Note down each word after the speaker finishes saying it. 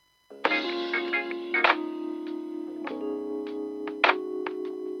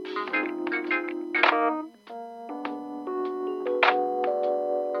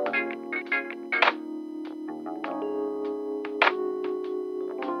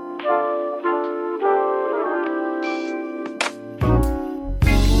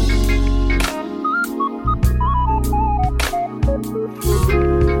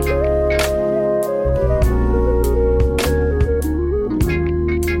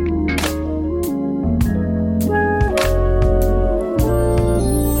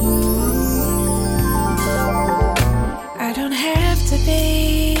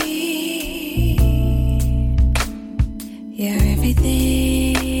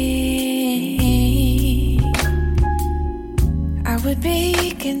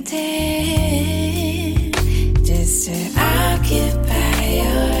something just to occupy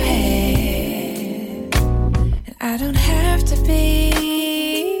your head. And I don't have to be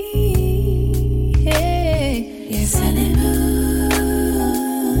your sun and moon,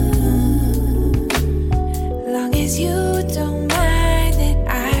 long as you don't mind that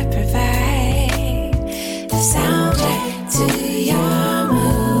I provide the soundtrack to your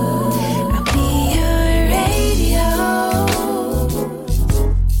mood. I'll be your radio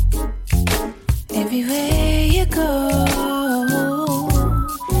everywhere you go.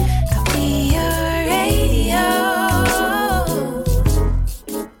 I'll be your radio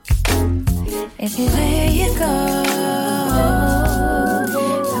everywhere you go.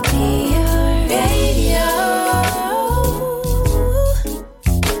 I'll be your radio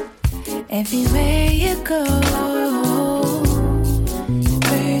everywhere you go.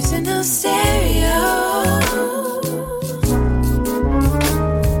 Personal stereo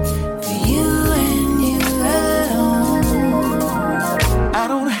for you and you alone. I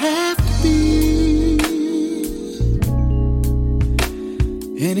don't have to be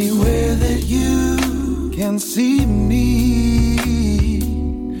anywhere that you can see me.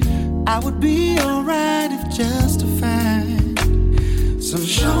 I would be alright if just to find some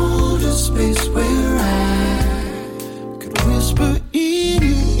shoulder space where I could whisper in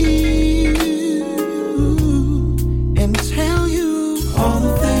your ear and tell you all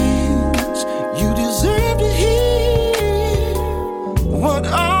the things you deserve to hear. What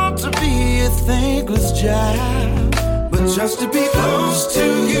ought to be a thankless job, but just to be close to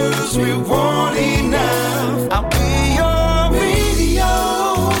you's reward enough. I'll be your radio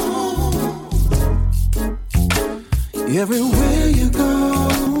everywhere you go.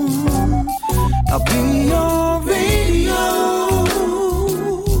 I'll be your radio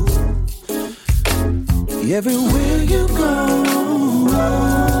everywhere you go.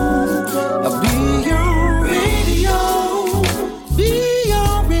 I'll be your radio, be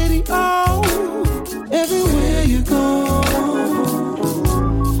your radio everywhere you go.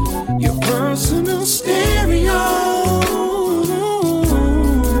 Your personal stereo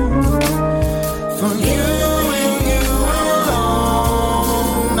for you and you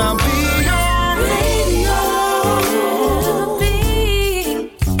alone. I'll be your radio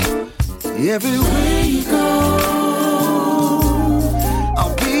everywhere you go.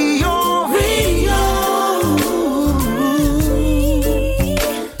 I'll be your radio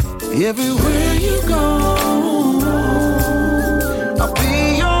everywhere you go. I'll be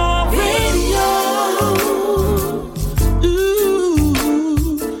your radio, ooh,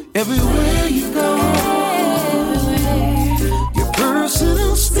 everywhere you go. Your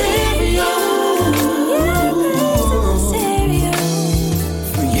personal stereo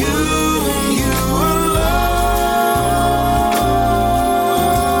for you and you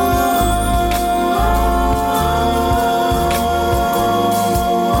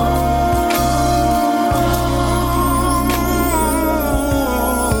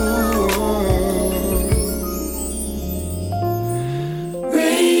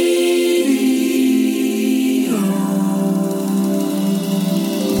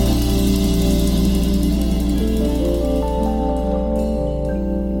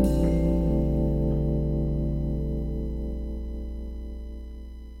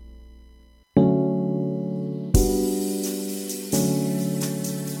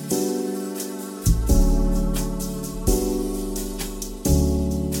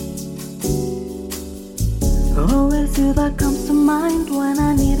Always you that comes to mind when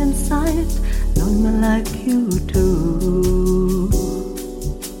I need insight, knowing me like you do.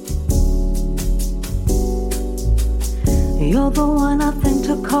 You're the one I think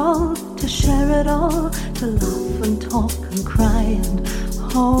to call, to share it all, to laugh and talk and cry and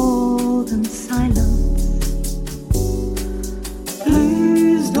hold in silence.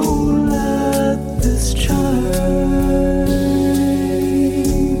 Please don't let this change.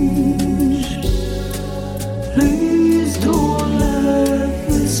 Please don't let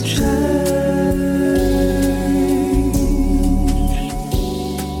this change.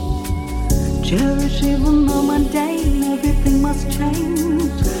 Cherish even though mundane, everything must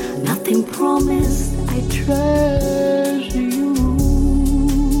change. Nothing promised, I treasure you.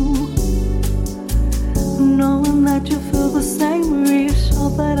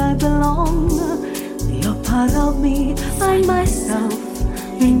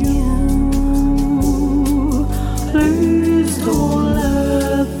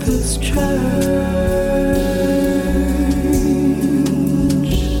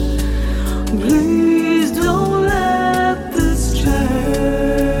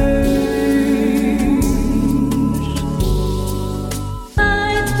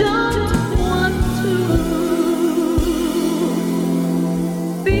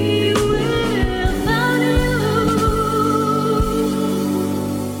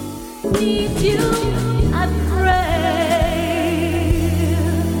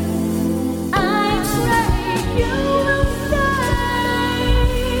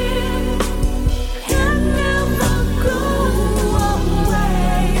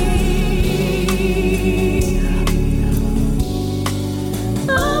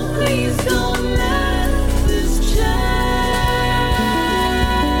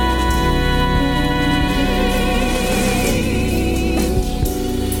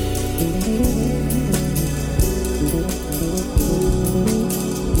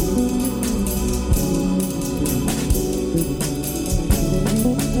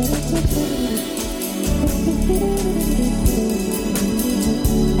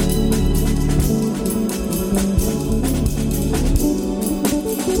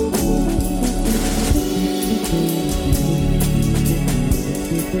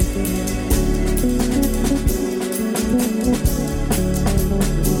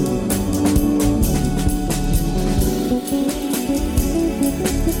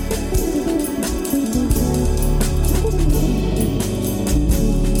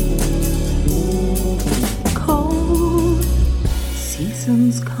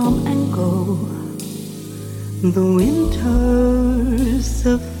 The winters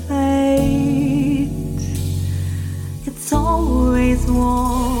of fate. It's always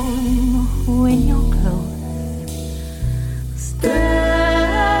warm when you're close. Stay.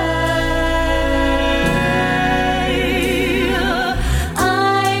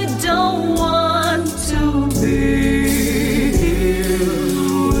 I don't want to be here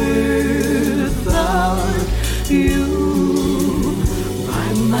without you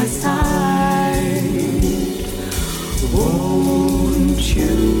by my side. Won't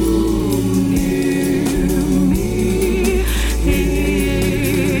you hear me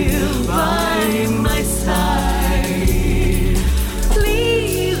here by my side?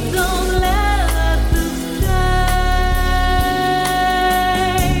 Please don't let this change.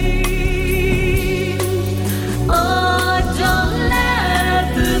 Oh, don't let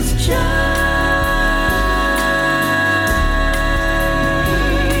this change.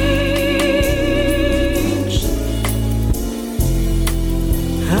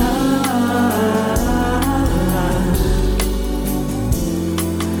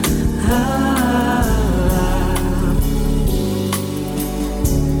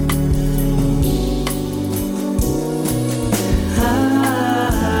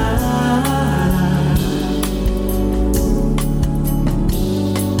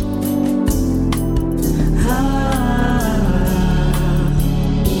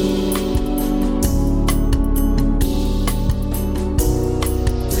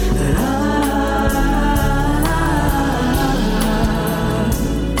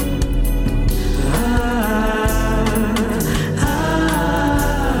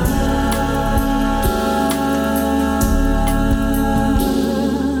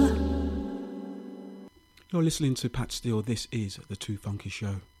 You're listening to Pat Steele. This is The Too Funky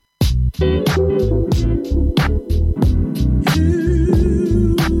Show.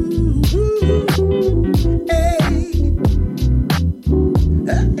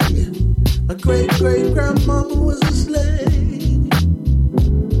 My great-great-grandmama was a slave.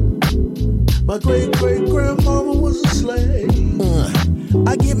 My great-great-grandmama was a slave.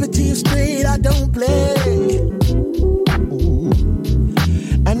 I give it to you straight, I don't play.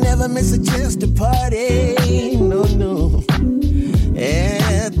 I never miss a chance to party, no, no.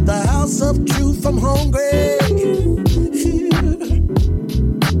 At the house of truth, I'm hungry.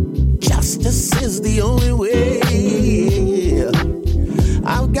 Justice is the only way.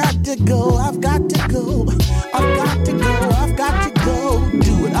 I've got to go, I've got to go. I've got to go, I've got to go.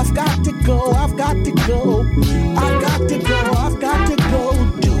 Do it, I've got to go, I've got to go. I've got to go, I've got to go.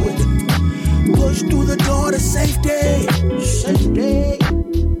 Do it. Push through the door to safety, safety.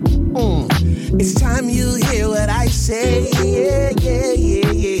 It's time you hear what I say, yeah, yeah,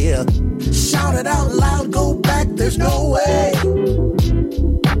 yeah, yeah. Shout it out loud, go back, there's no way.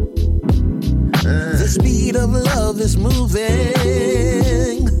 The speed of love is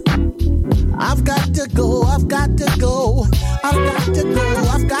moving. I've got to go, I've got to go. I've got to go,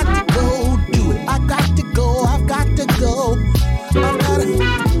 I've got to go. Do it, I've got to go, I've got to go.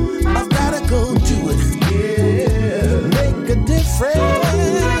 I've got to go do it, yeah. Make a difference.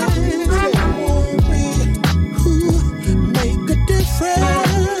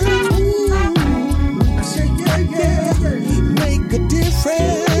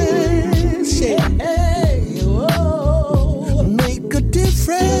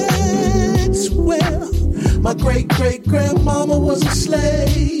 My great-great-grandmama was a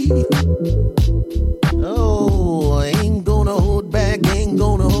slave. Oh, I ain't gonna hold back, ain't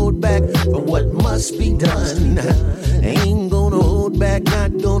gonna hold back. must be done. Ain't gonna hold back,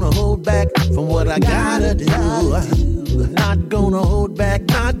 not gonna hold back from what I gotta do. Not gonna hold back,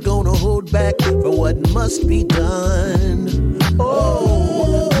 not gonna hold back from what must be done.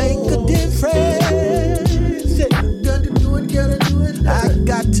 Oh, make a difference. Gotta do it, gotta do it. I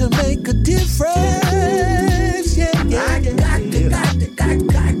got to make a difference. Yeah, yeah, I got to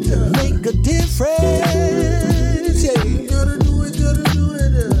make a difference. Yeah, gotta do it,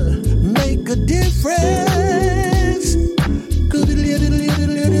 make a difference.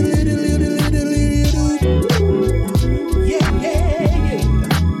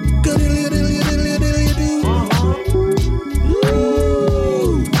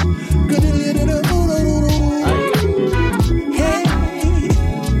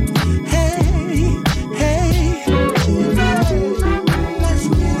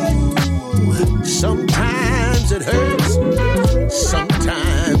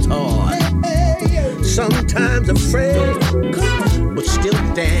 Sometimes afraid, but still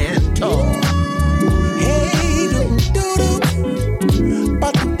stand tall. Hey,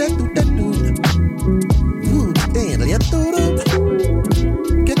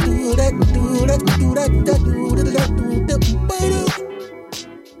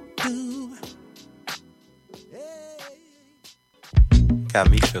 got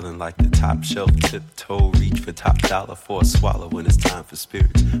me feeling like the top shelf, tiptoe, reach for top dollar for a swallow when it's time for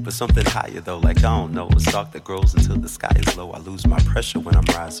spirits. But something higher though, like I don't know, a stalk that grows until the sky is low. I lose my pressure when I'm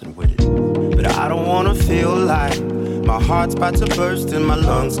rising with it. But I don't wanna feel like my heart's about to burst and my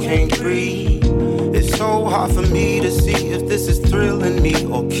lungs can't breathe. It's so hard for me to see if this is thrilling me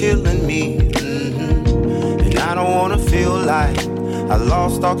or killing me. And I don't wanna feel like I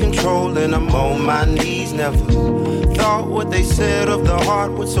lost all control and I'm on my knees. Never thought what they said of the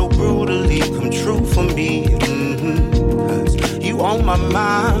heart would so brutally come true for me. Cause you on my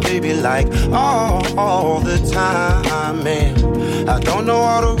mind, baby, like all the time, man. I don't know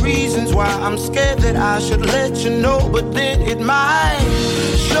all the reasons why I'm scared that I should let you know, but then it might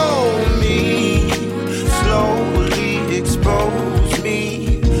show me, slowly expose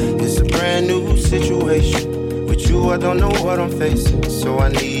me. It's a brand new situation. With you, I don't know what I'm facing, so I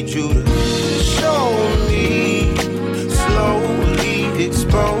need you to show me, slowly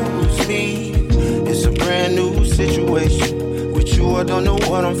expose me. It's a brand new situation. With you, I don't know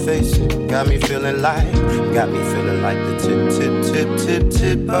what I'm facing. Got me feeling like the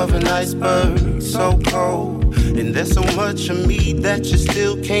tip of an iceberg, so cold. And there's so much of me that you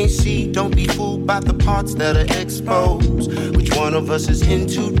still can't see. Don't be fooled by the parts that are exposed. Which one of us is in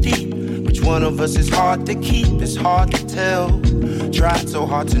too deep? Which one of us is hard to keep? It's hard to tell. Tried so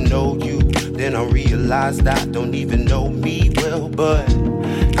hard to know you, then I realized I don't even know me well. But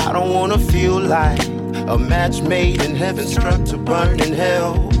I don't wanna feel like a match made in heaven struck to burn in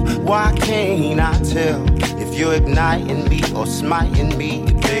hell. Why can't I tell if you're igniting me or smiting me,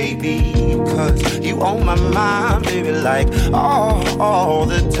 baby? Cause you on my mind, baby, like all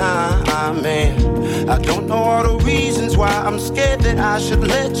the time, man. I don't know all the reasons why I'm scared that I should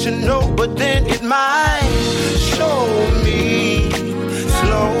let you know, but then it might show me,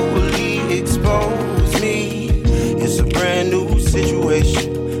 slowly expose me. It's a brand new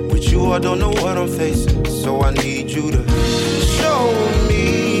situation. With you, I don't know what I'm facing, so I need you to show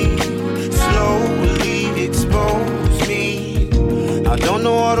me, slowly expose me. I don't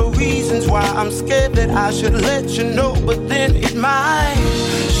know all the reasons why I'm scared that I should let you know, but then it might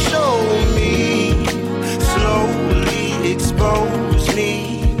show me, slowly expose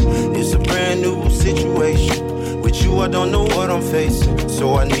me. It's a brand new situation. With you, I don't know what I'm facing,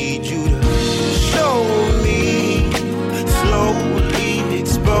 so I need you to show me, slowly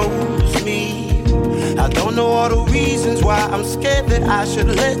expose me. I don't know all the reasons why I'm scared that I should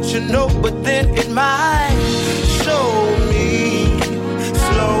let you know, but then it might show me,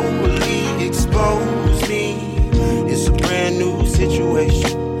 slowly expose me. It's a brand new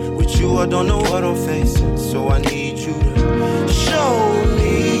situation. With you, I don't know what I'm facing, so I need you to show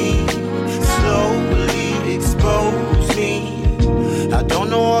me, slowly expose me. I don't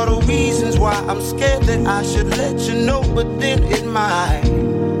know all the reasons why I'm scared that I should let you know, but then it might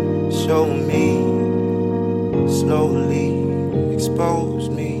show me, slowly expose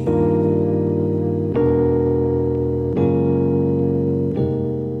me.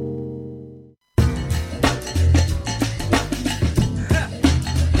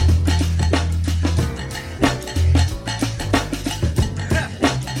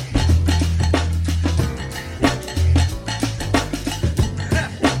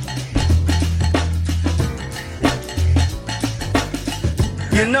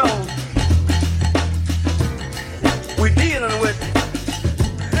 You know, we're dealing with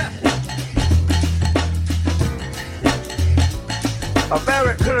a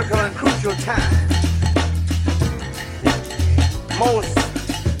very critical and crucial time. Most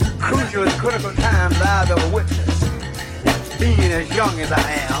crucial and critical times I've ever witnessed. Being as young as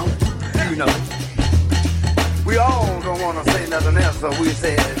I am, you know, we all don't want to say nothing else, so we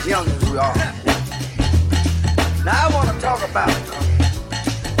say as young as we are. Now I want to talk about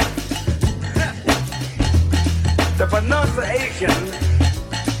the pronunciation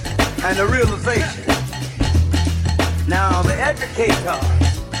and the realization. Now the educators,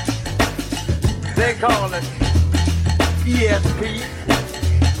 they call it ESP,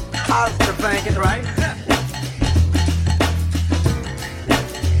 positive thinking, right?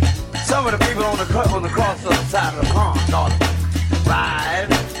 Some of the people on the cross of the side of the pond call it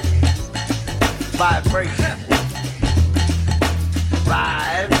vibration.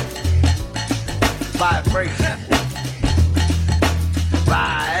 Vibration.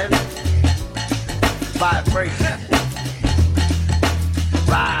 Vibration.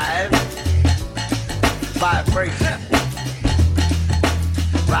 Vibration.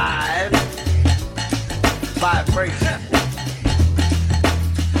 Vibration.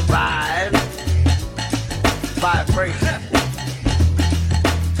 Vibration.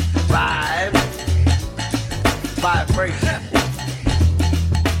 Vibration.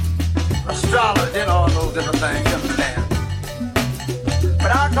 Astrology and all those different things, you understand?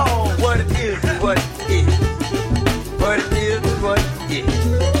 But I call what it is what it is. What it is what it is.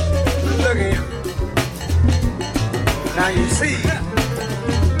 Look at him. Now you see,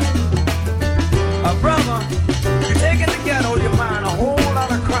 a brother, you take in the ghetto, you find a whole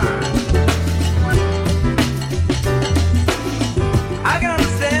lot of crime. I can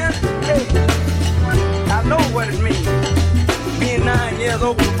understand, hey, I know what it means. Being 9 years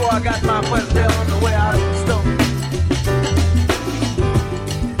old before I got my first tail underwear out of the store.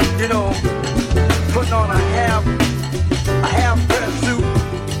 You know, putting on a half dress suit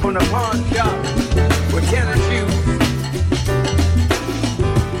from the pawn shop with tennis shoes.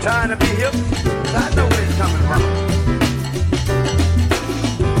 Trying to be hip, so I know where it's coming from.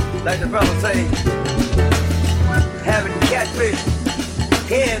 Like the fella say, having catfish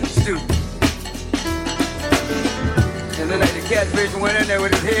head stew. And then like the catfish went in there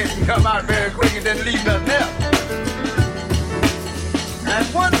with his head and come out very quick and didn't leave nothing else. And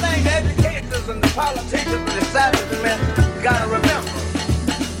one thing the educators and the politicians and the establishment gotta remember.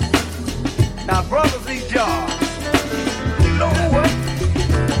 Now brothers need jobs. You know what?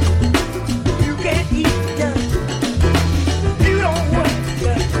 You can't eat them. You don't work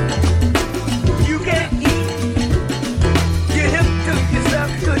them. You can't eat. Get hip to yourself.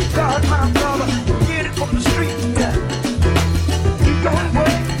 Good God, my brother. Get it from the street. You don't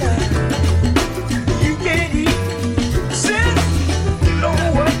work them. You can't eat. Since you don't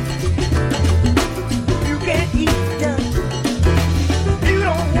work, you can't eat them. You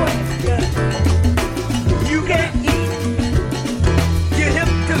don't work them. You can't eat. Get hip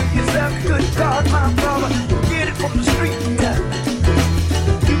to yourself. Good God, my brother. Get it from the street.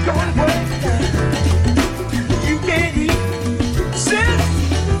 You don't work them. You can't eat. Since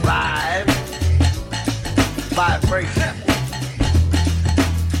vibration.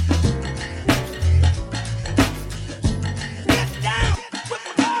 Get down with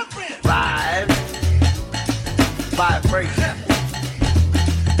the girlfriend. Vibration.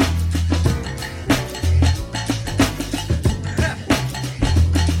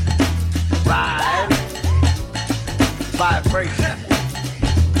 Vibration.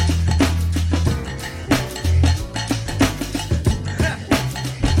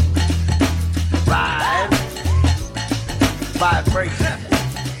 Vibration.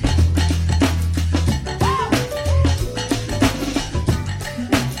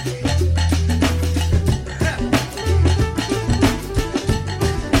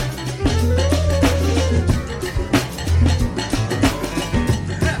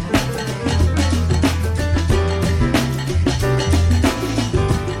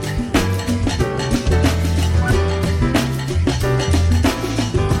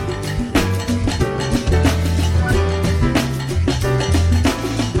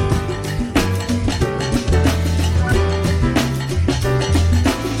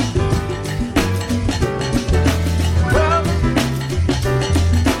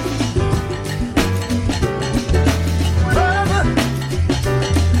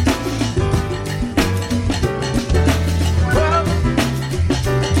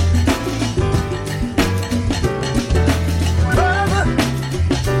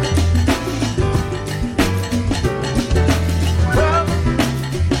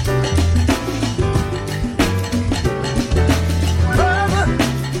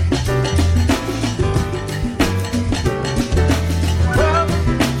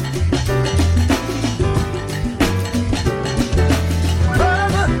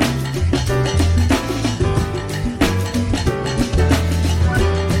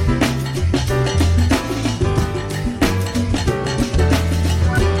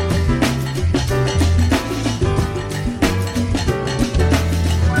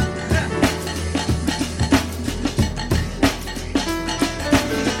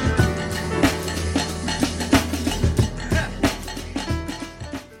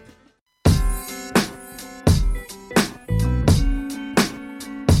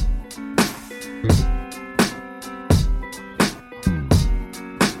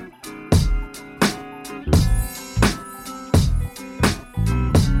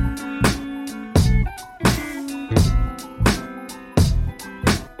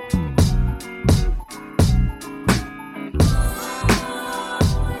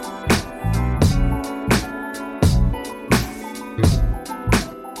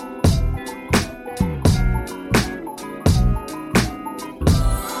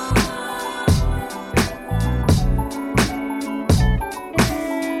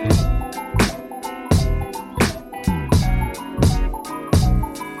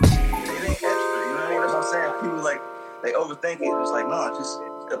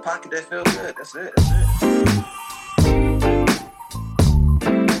 pocket that feel good. That's it. That's it.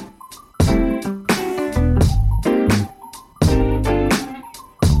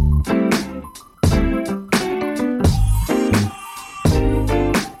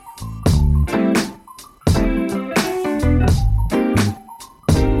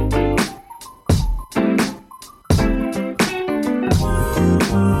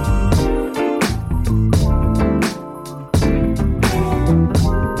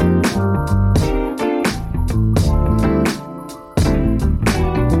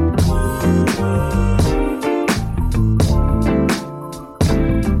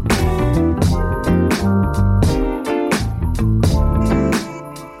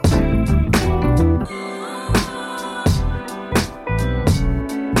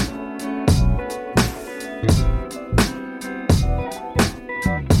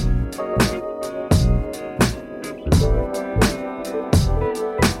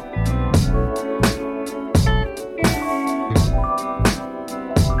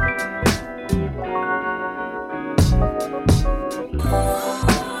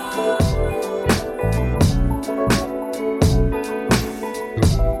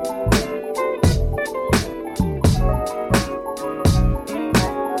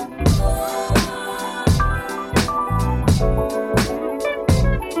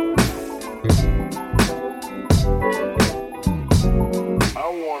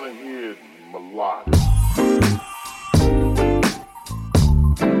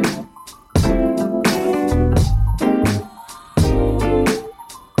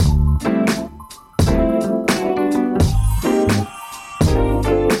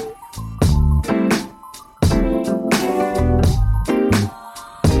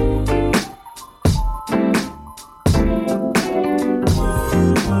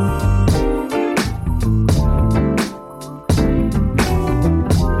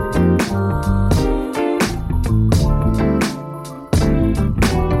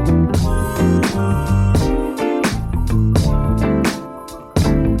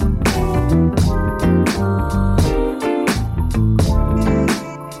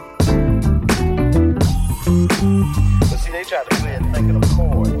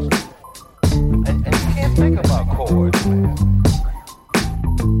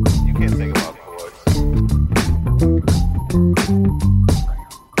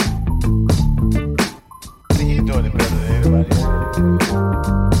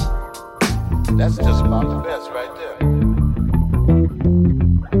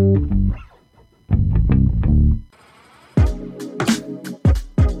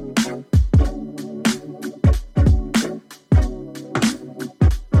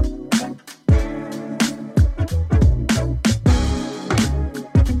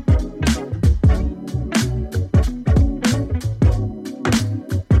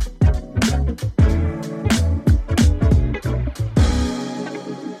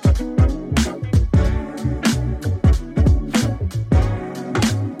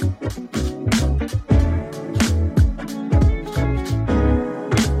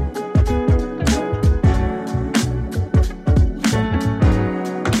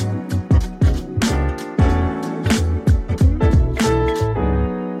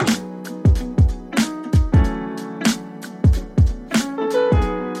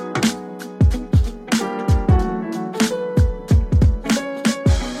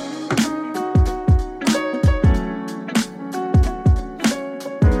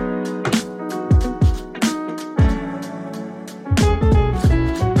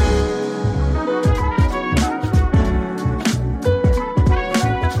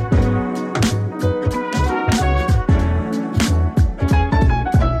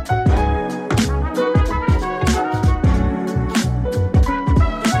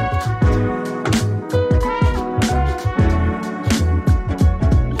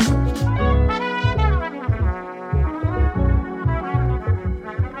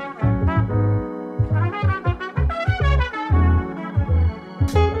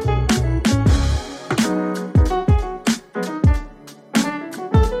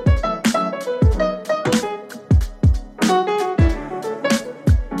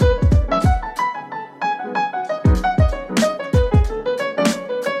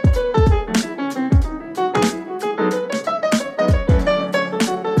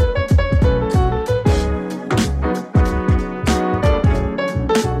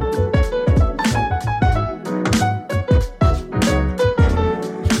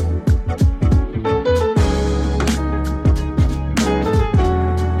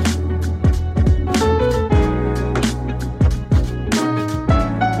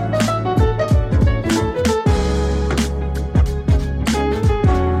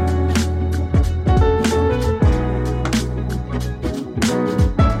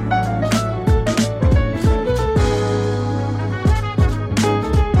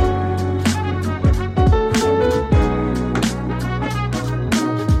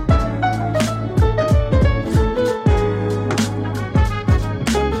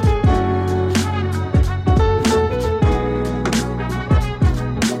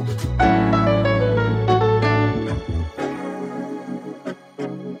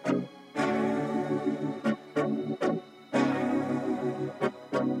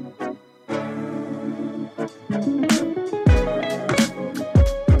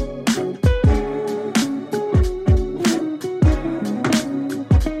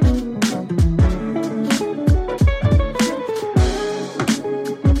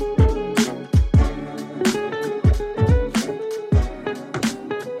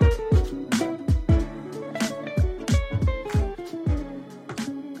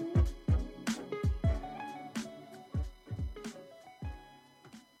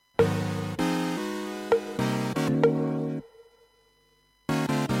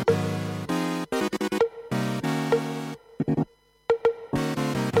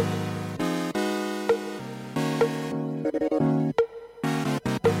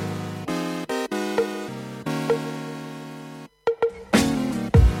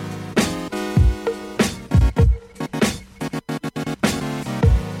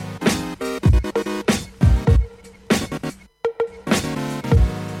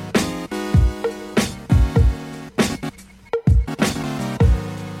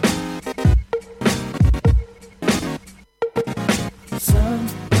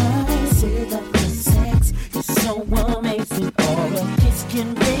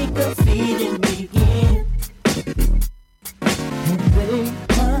 can make the feeling begin. And they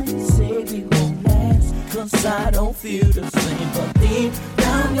might say we won't last, 'cause I don't feel the same. But deep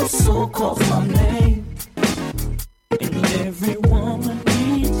down your soul calls my name. And every woman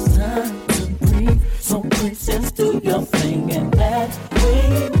needs time to breathe. So princess, do your thing, and that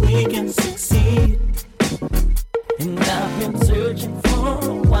way we can succeed. And I've been searching for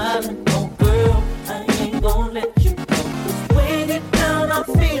a while, and oh girl, I ain't gonna let you go. 'Cause way deep down I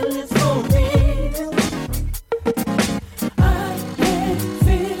feel it's for real. I can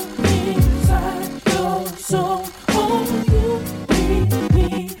feel inside your soul. Oh, you need me,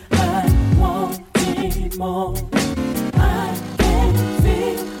 I want it more. I can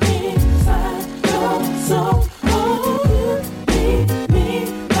feel inside your soul. Oh, you need me,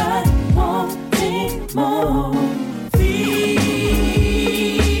 I want it more.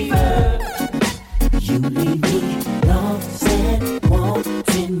 You leave me lost and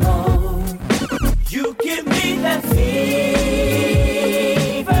wanting more. You give me that fever.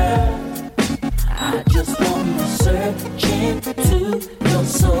 I just wanna search into your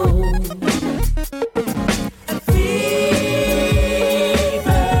soul. Fever.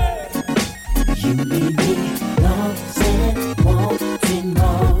 You leave me lost and wanting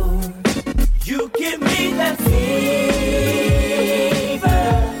more. You give me that fever.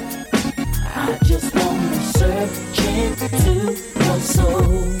 I just wanna search into your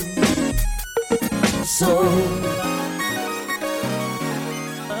soul. Soul.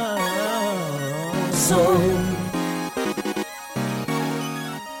 Soul.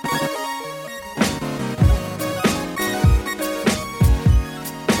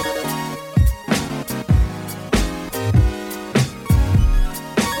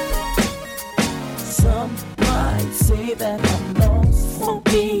 Some might say that I'm lost for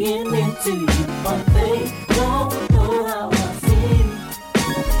being into you, but they don't know how I feel.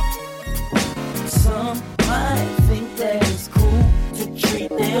 Some might think that it's cool to treat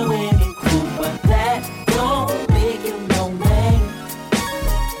their women cool, but that don't make you no man.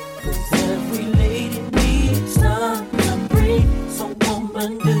 'Cause every lady needs time to breathe. So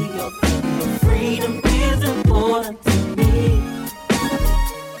woman, do your thing. Your freedom is important to me.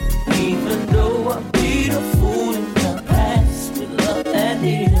 Even though I be the fool in the past, with love that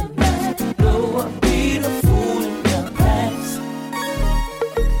didn't last. Though I be the fool in the past.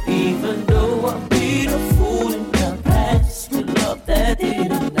 Even though I be the fool in the past, with love that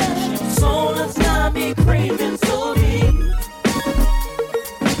didn't last. Your soul has got me craving so deep.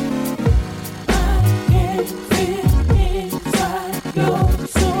 I can feel inside your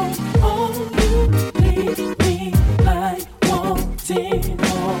soul. Oh, you leave me like wanting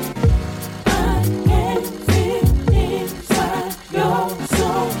more. I can feel inside your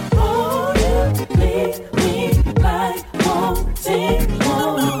soul. Oh, you leave me like wanting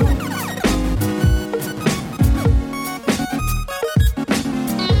more.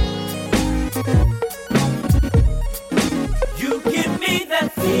 You give me that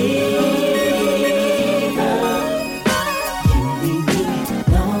fever. You leave me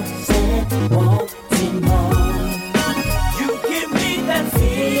lost and wanting more. You give me that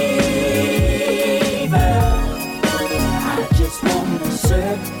fever. I just wanna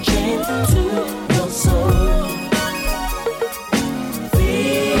search into your soul.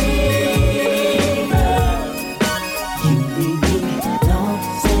 Fever. You leave me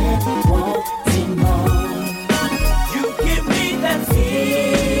lost and wanting more. You give me that fever.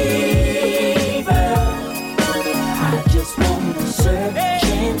 I just wanna search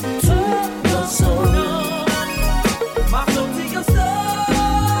into your soul. My soul to your soul.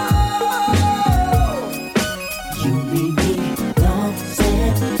 You leave me lost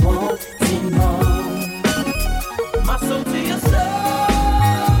and wanting more. My soul to your soul.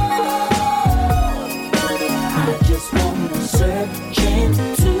 I just wanna search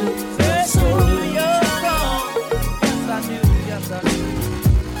into your soul. Yes, I do. Yes, I do.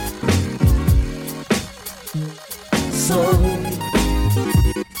 Soul.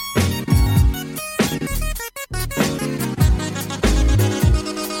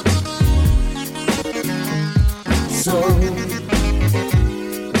 Soul.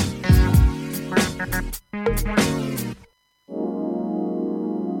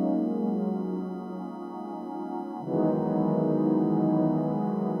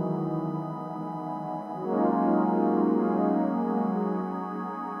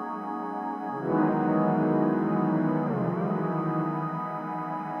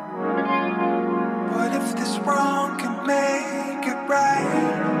 What if this wrong can make it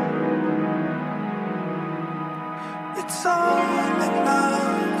right? It's all in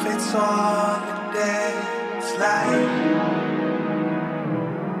love, it's all in day's light.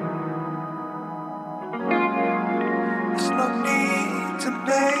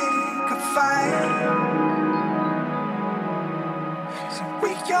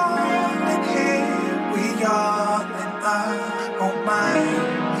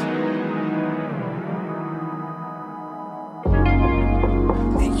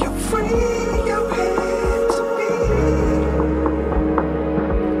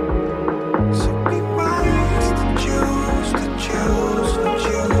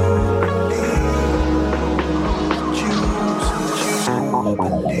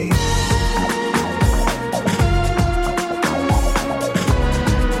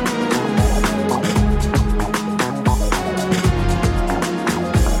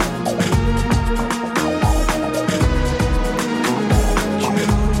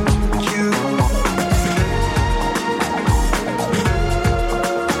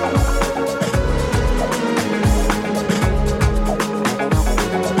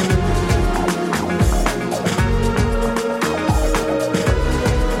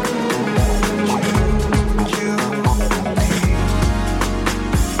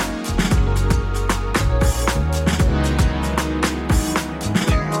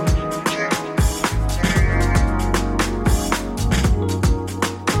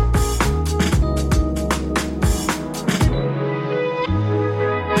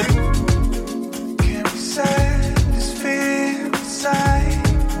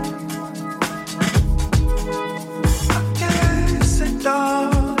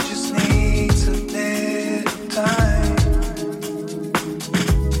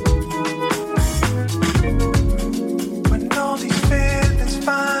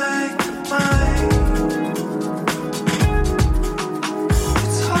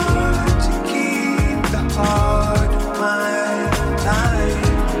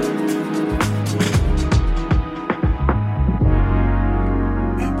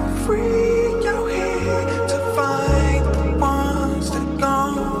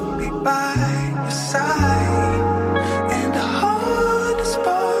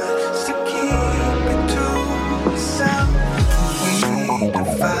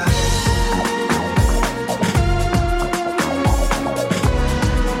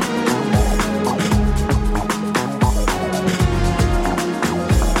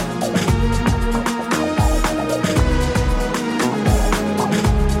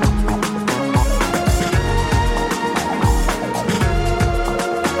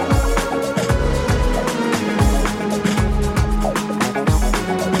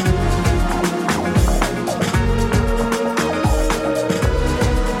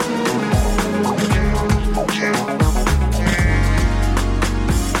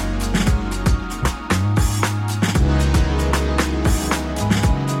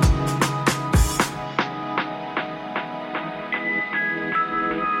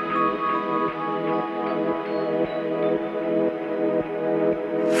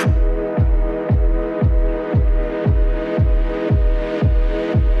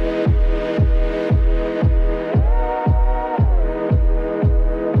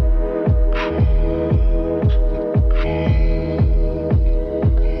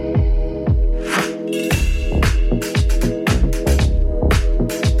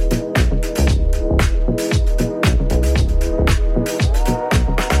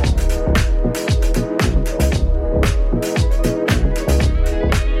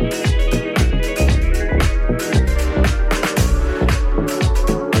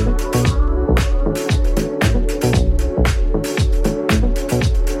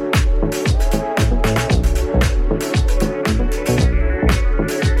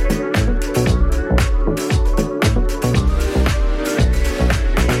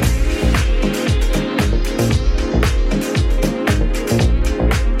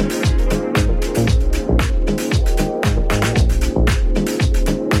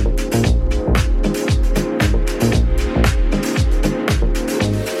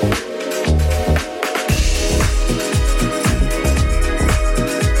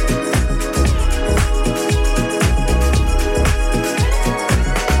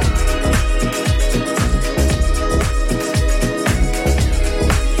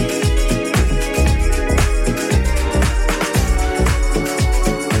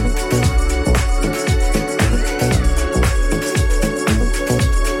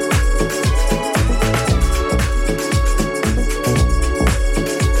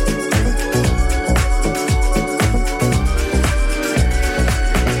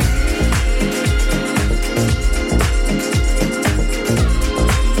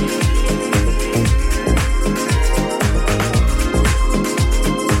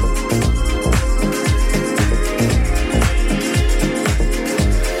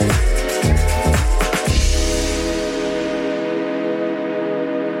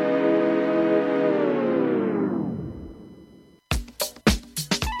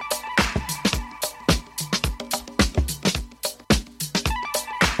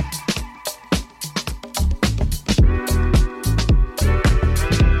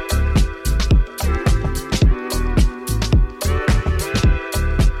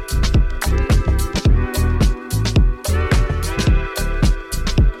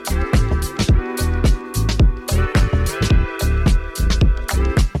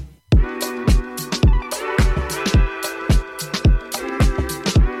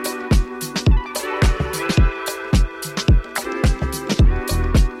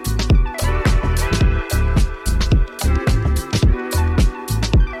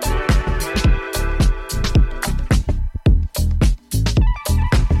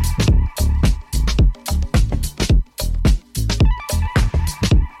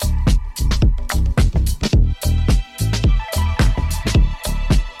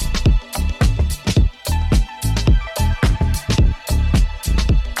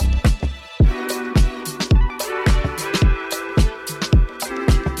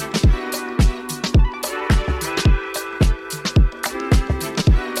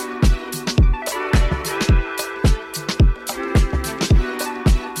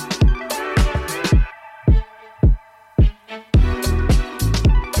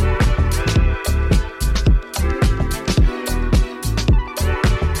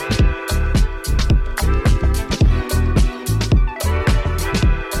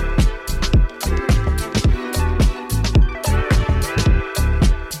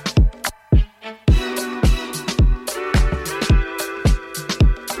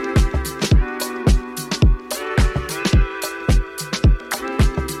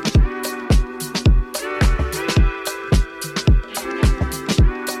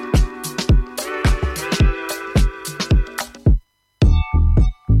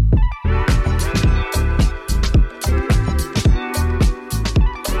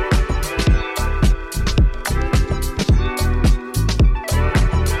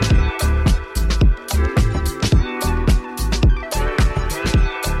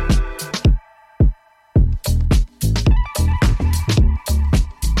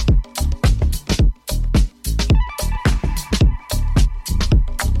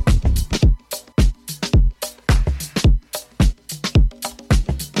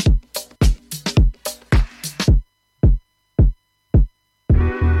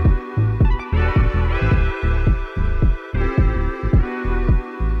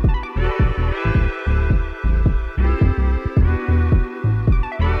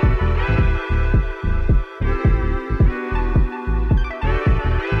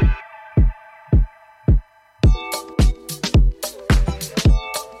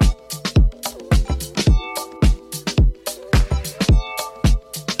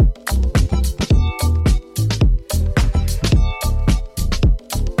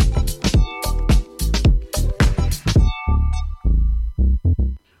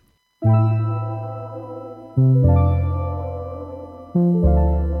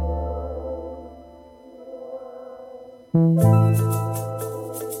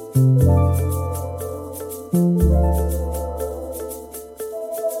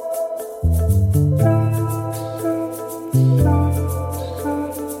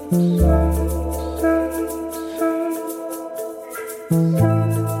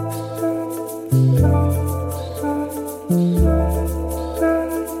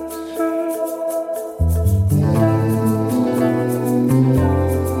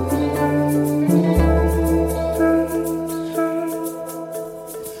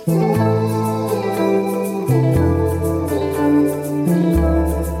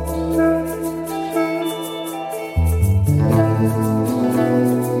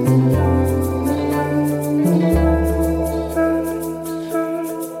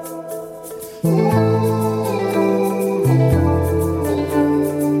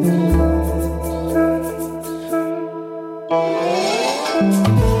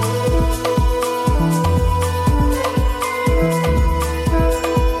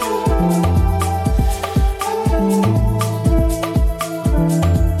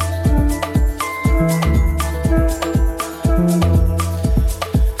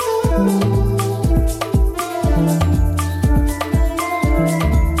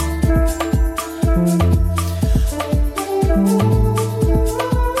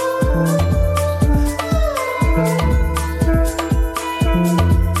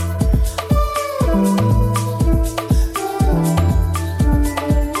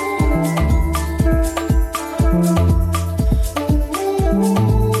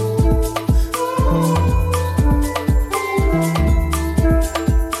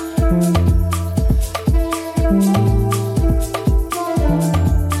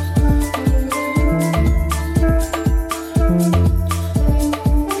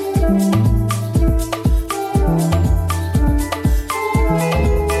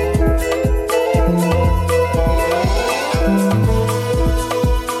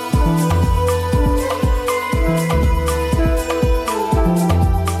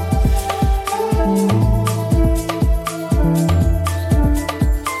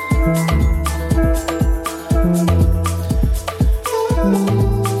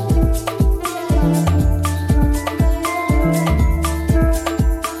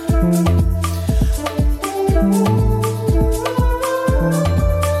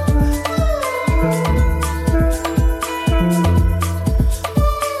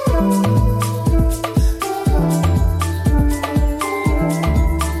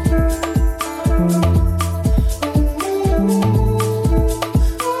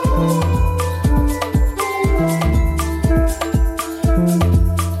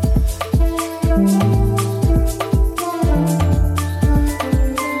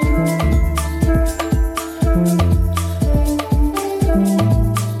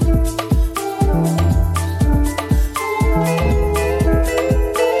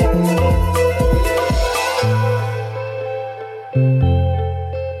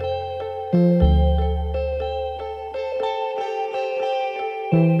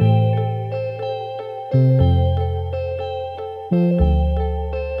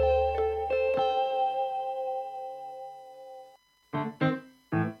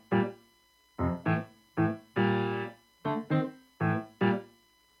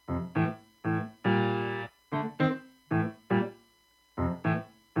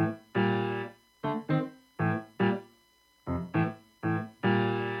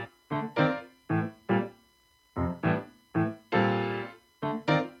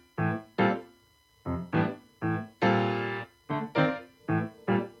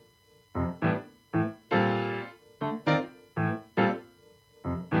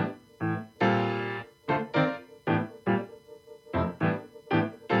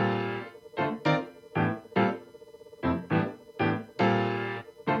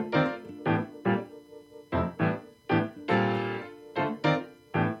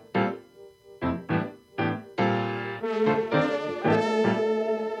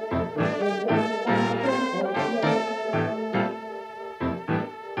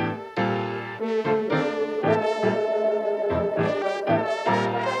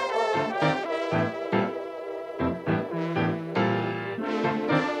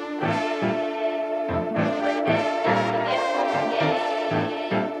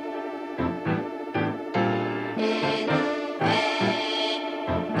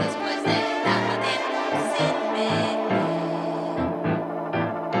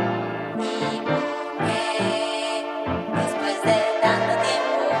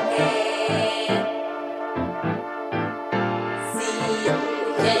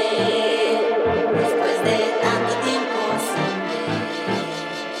 Después de tanto tiempo sin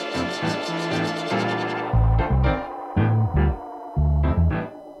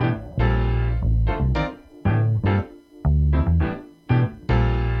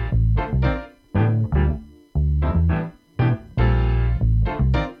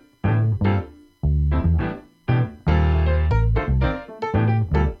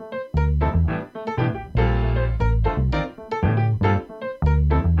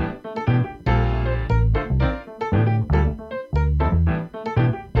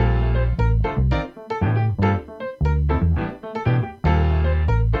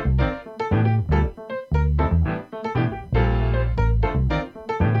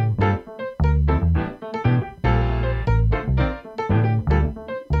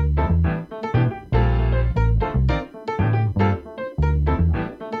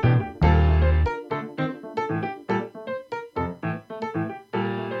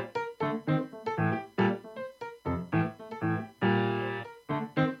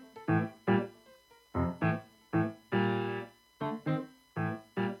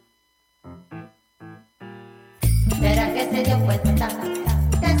 ¿Será que se dio cuenta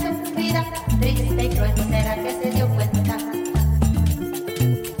de su vida triste y cruel? ¿Será que se dio cuenta?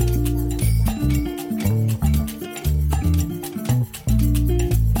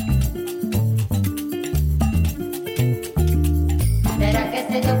 ¿Será que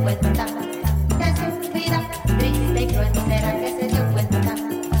se dio cuenta de su vida triste y cruel? ¿Será que se dio cuenta?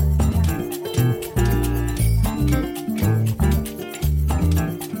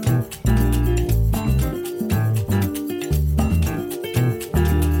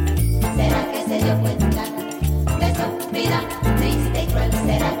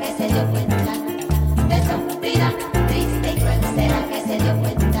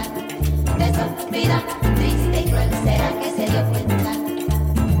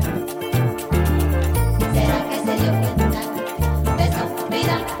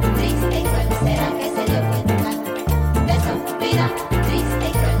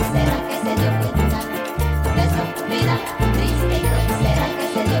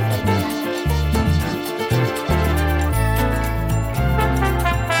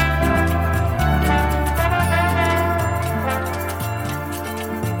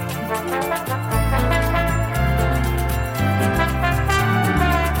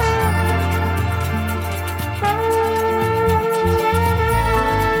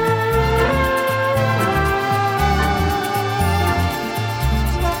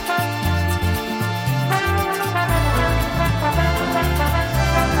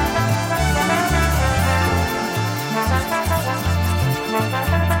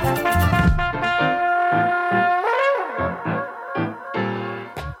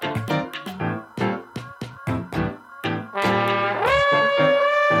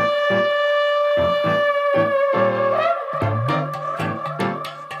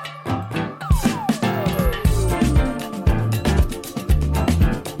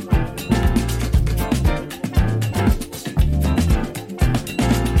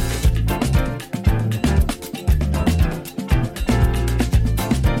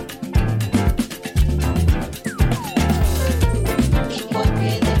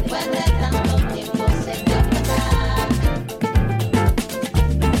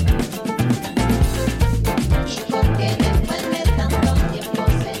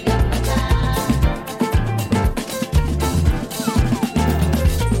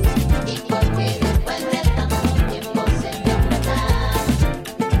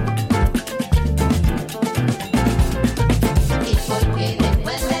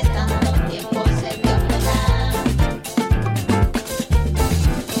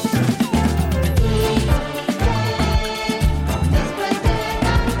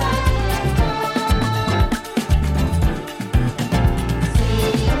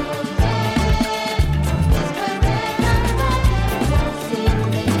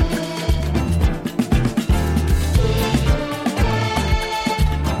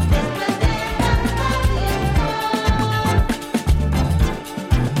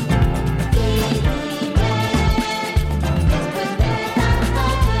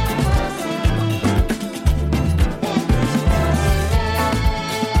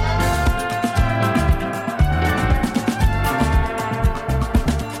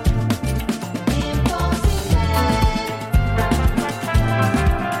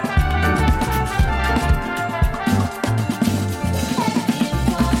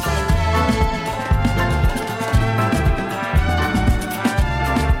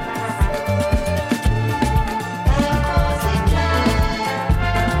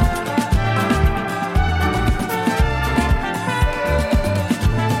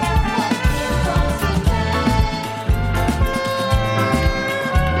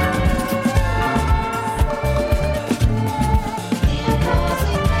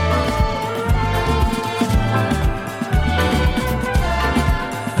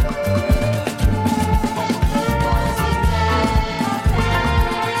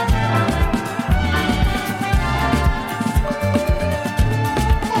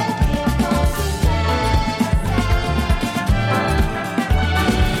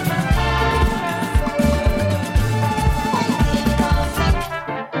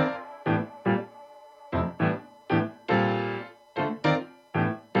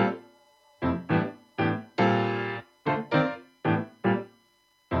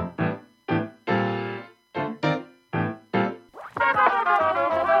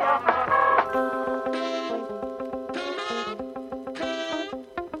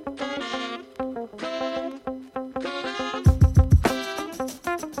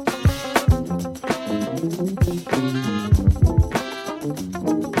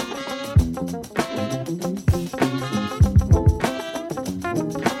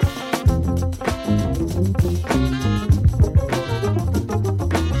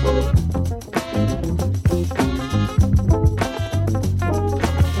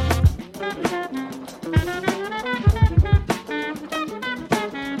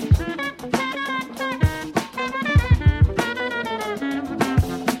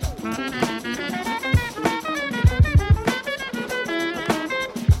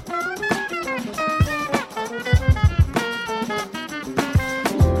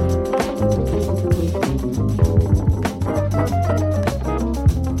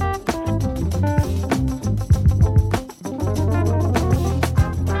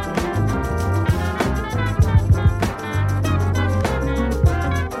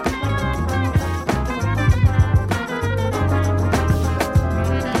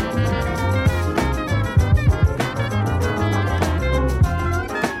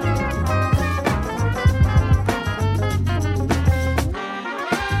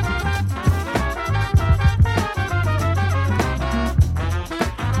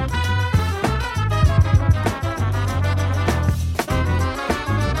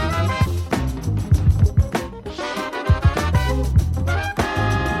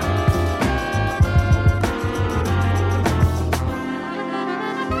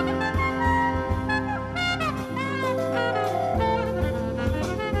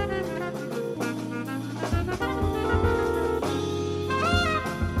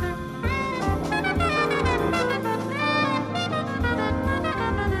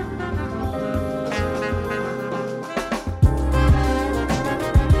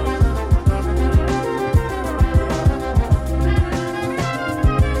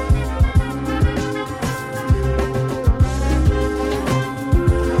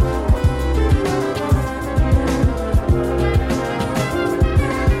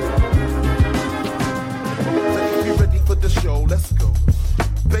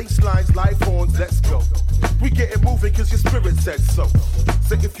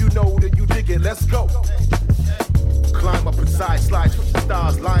 If you know, then you dig it. Let's go. Climb up inside, slide through the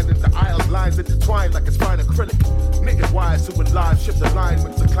stars, lined in the aisles, lines intertwined like it's fine acrylic. Knitted wires to align, shift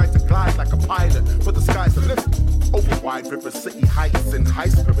alignments, inclined to glide like a pilot, for the sky's the limit. Open wide rivers, city heights, and high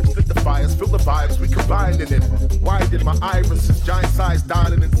spirits, lit the fires, fill the vibes, we combined in it. Widened my irises, giant size,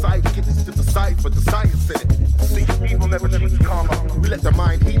 dialing in sight, kittens to the side for the science in it. See, evil never treats karma. We let the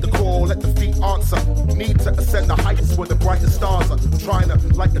mind heed the call, let the feet answer. Need to ascend the heights where the brightest stars are. Trying to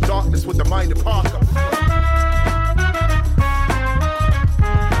light the darkness with the mind of Parker.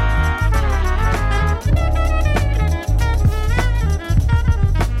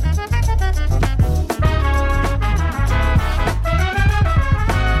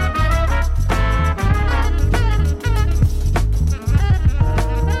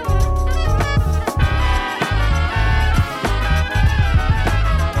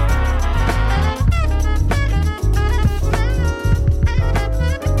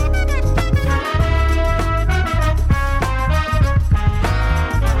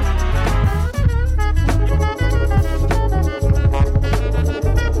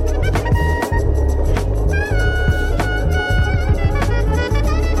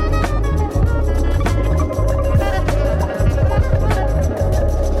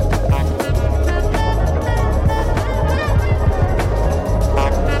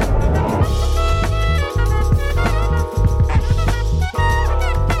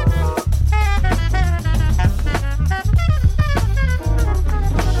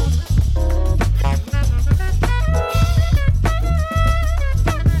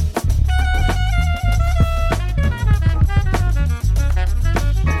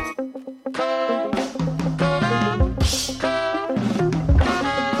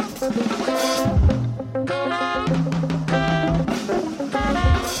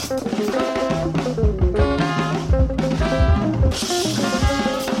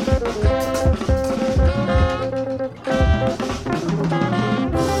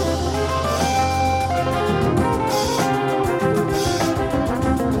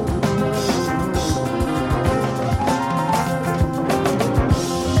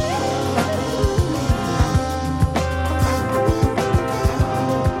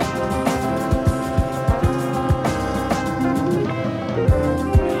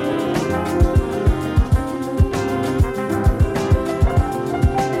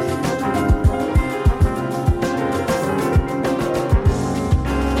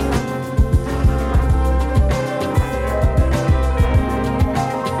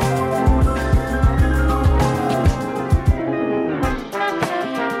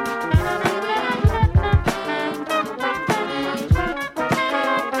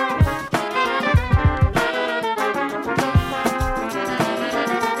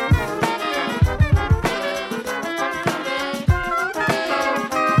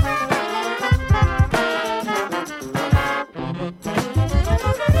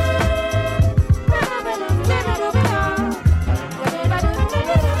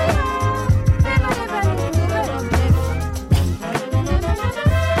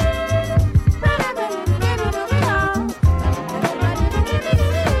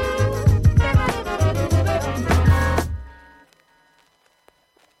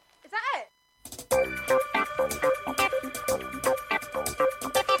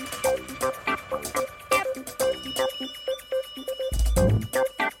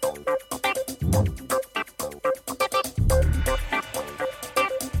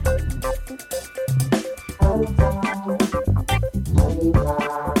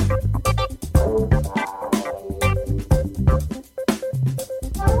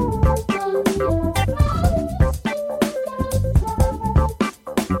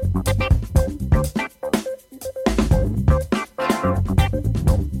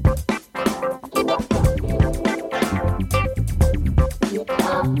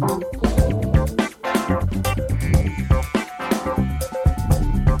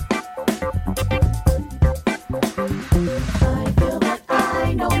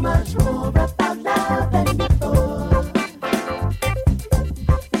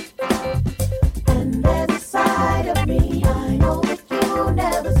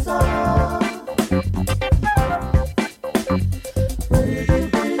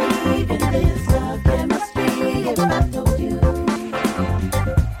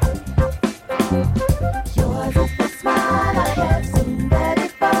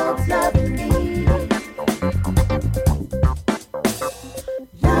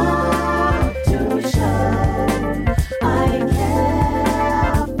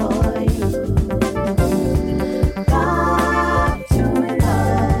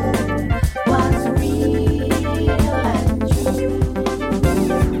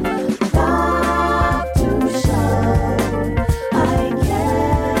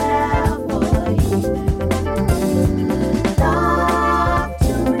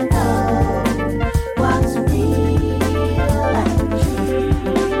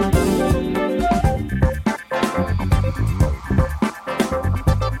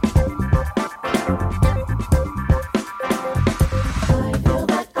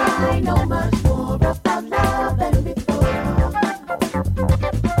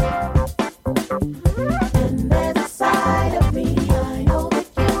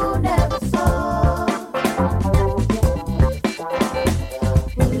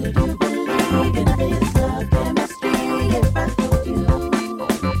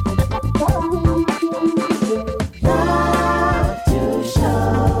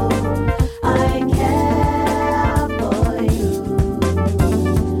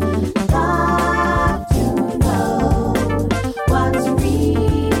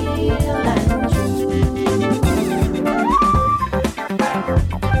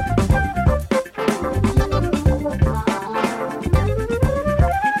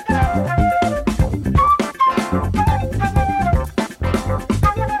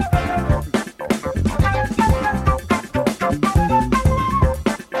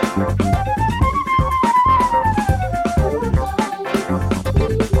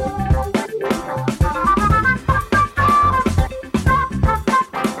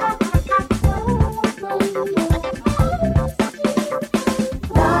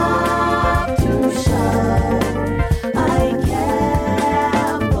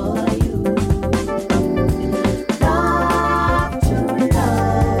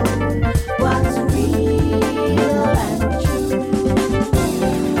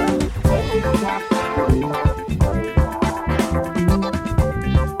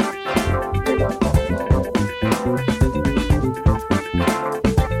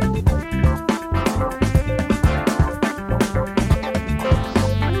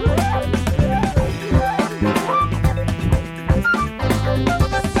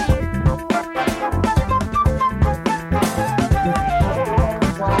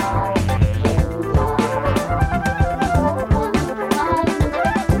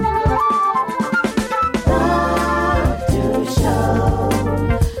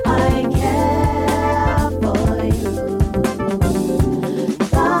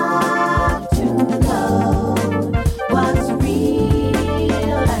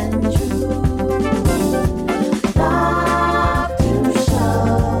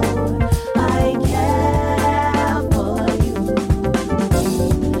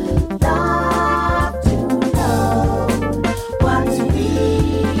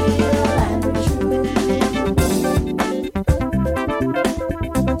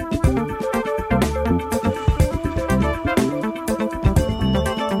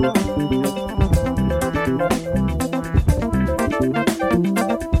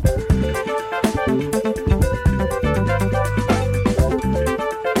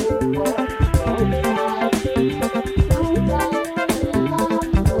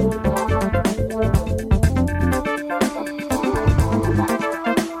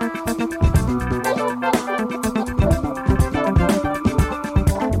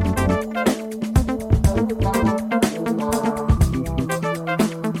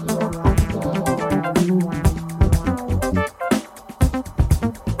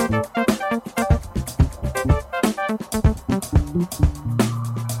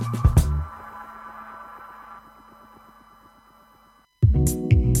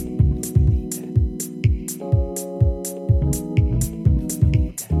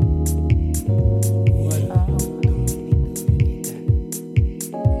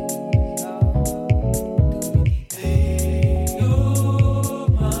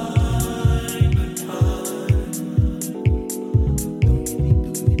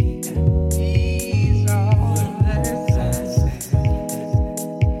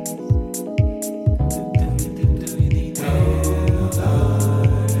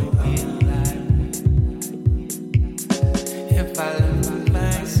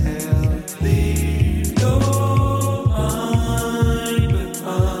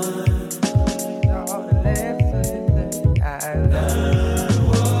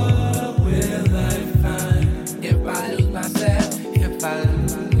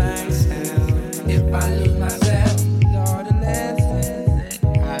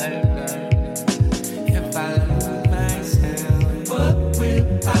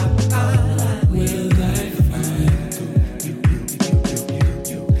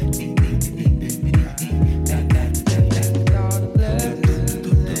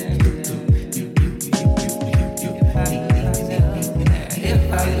 If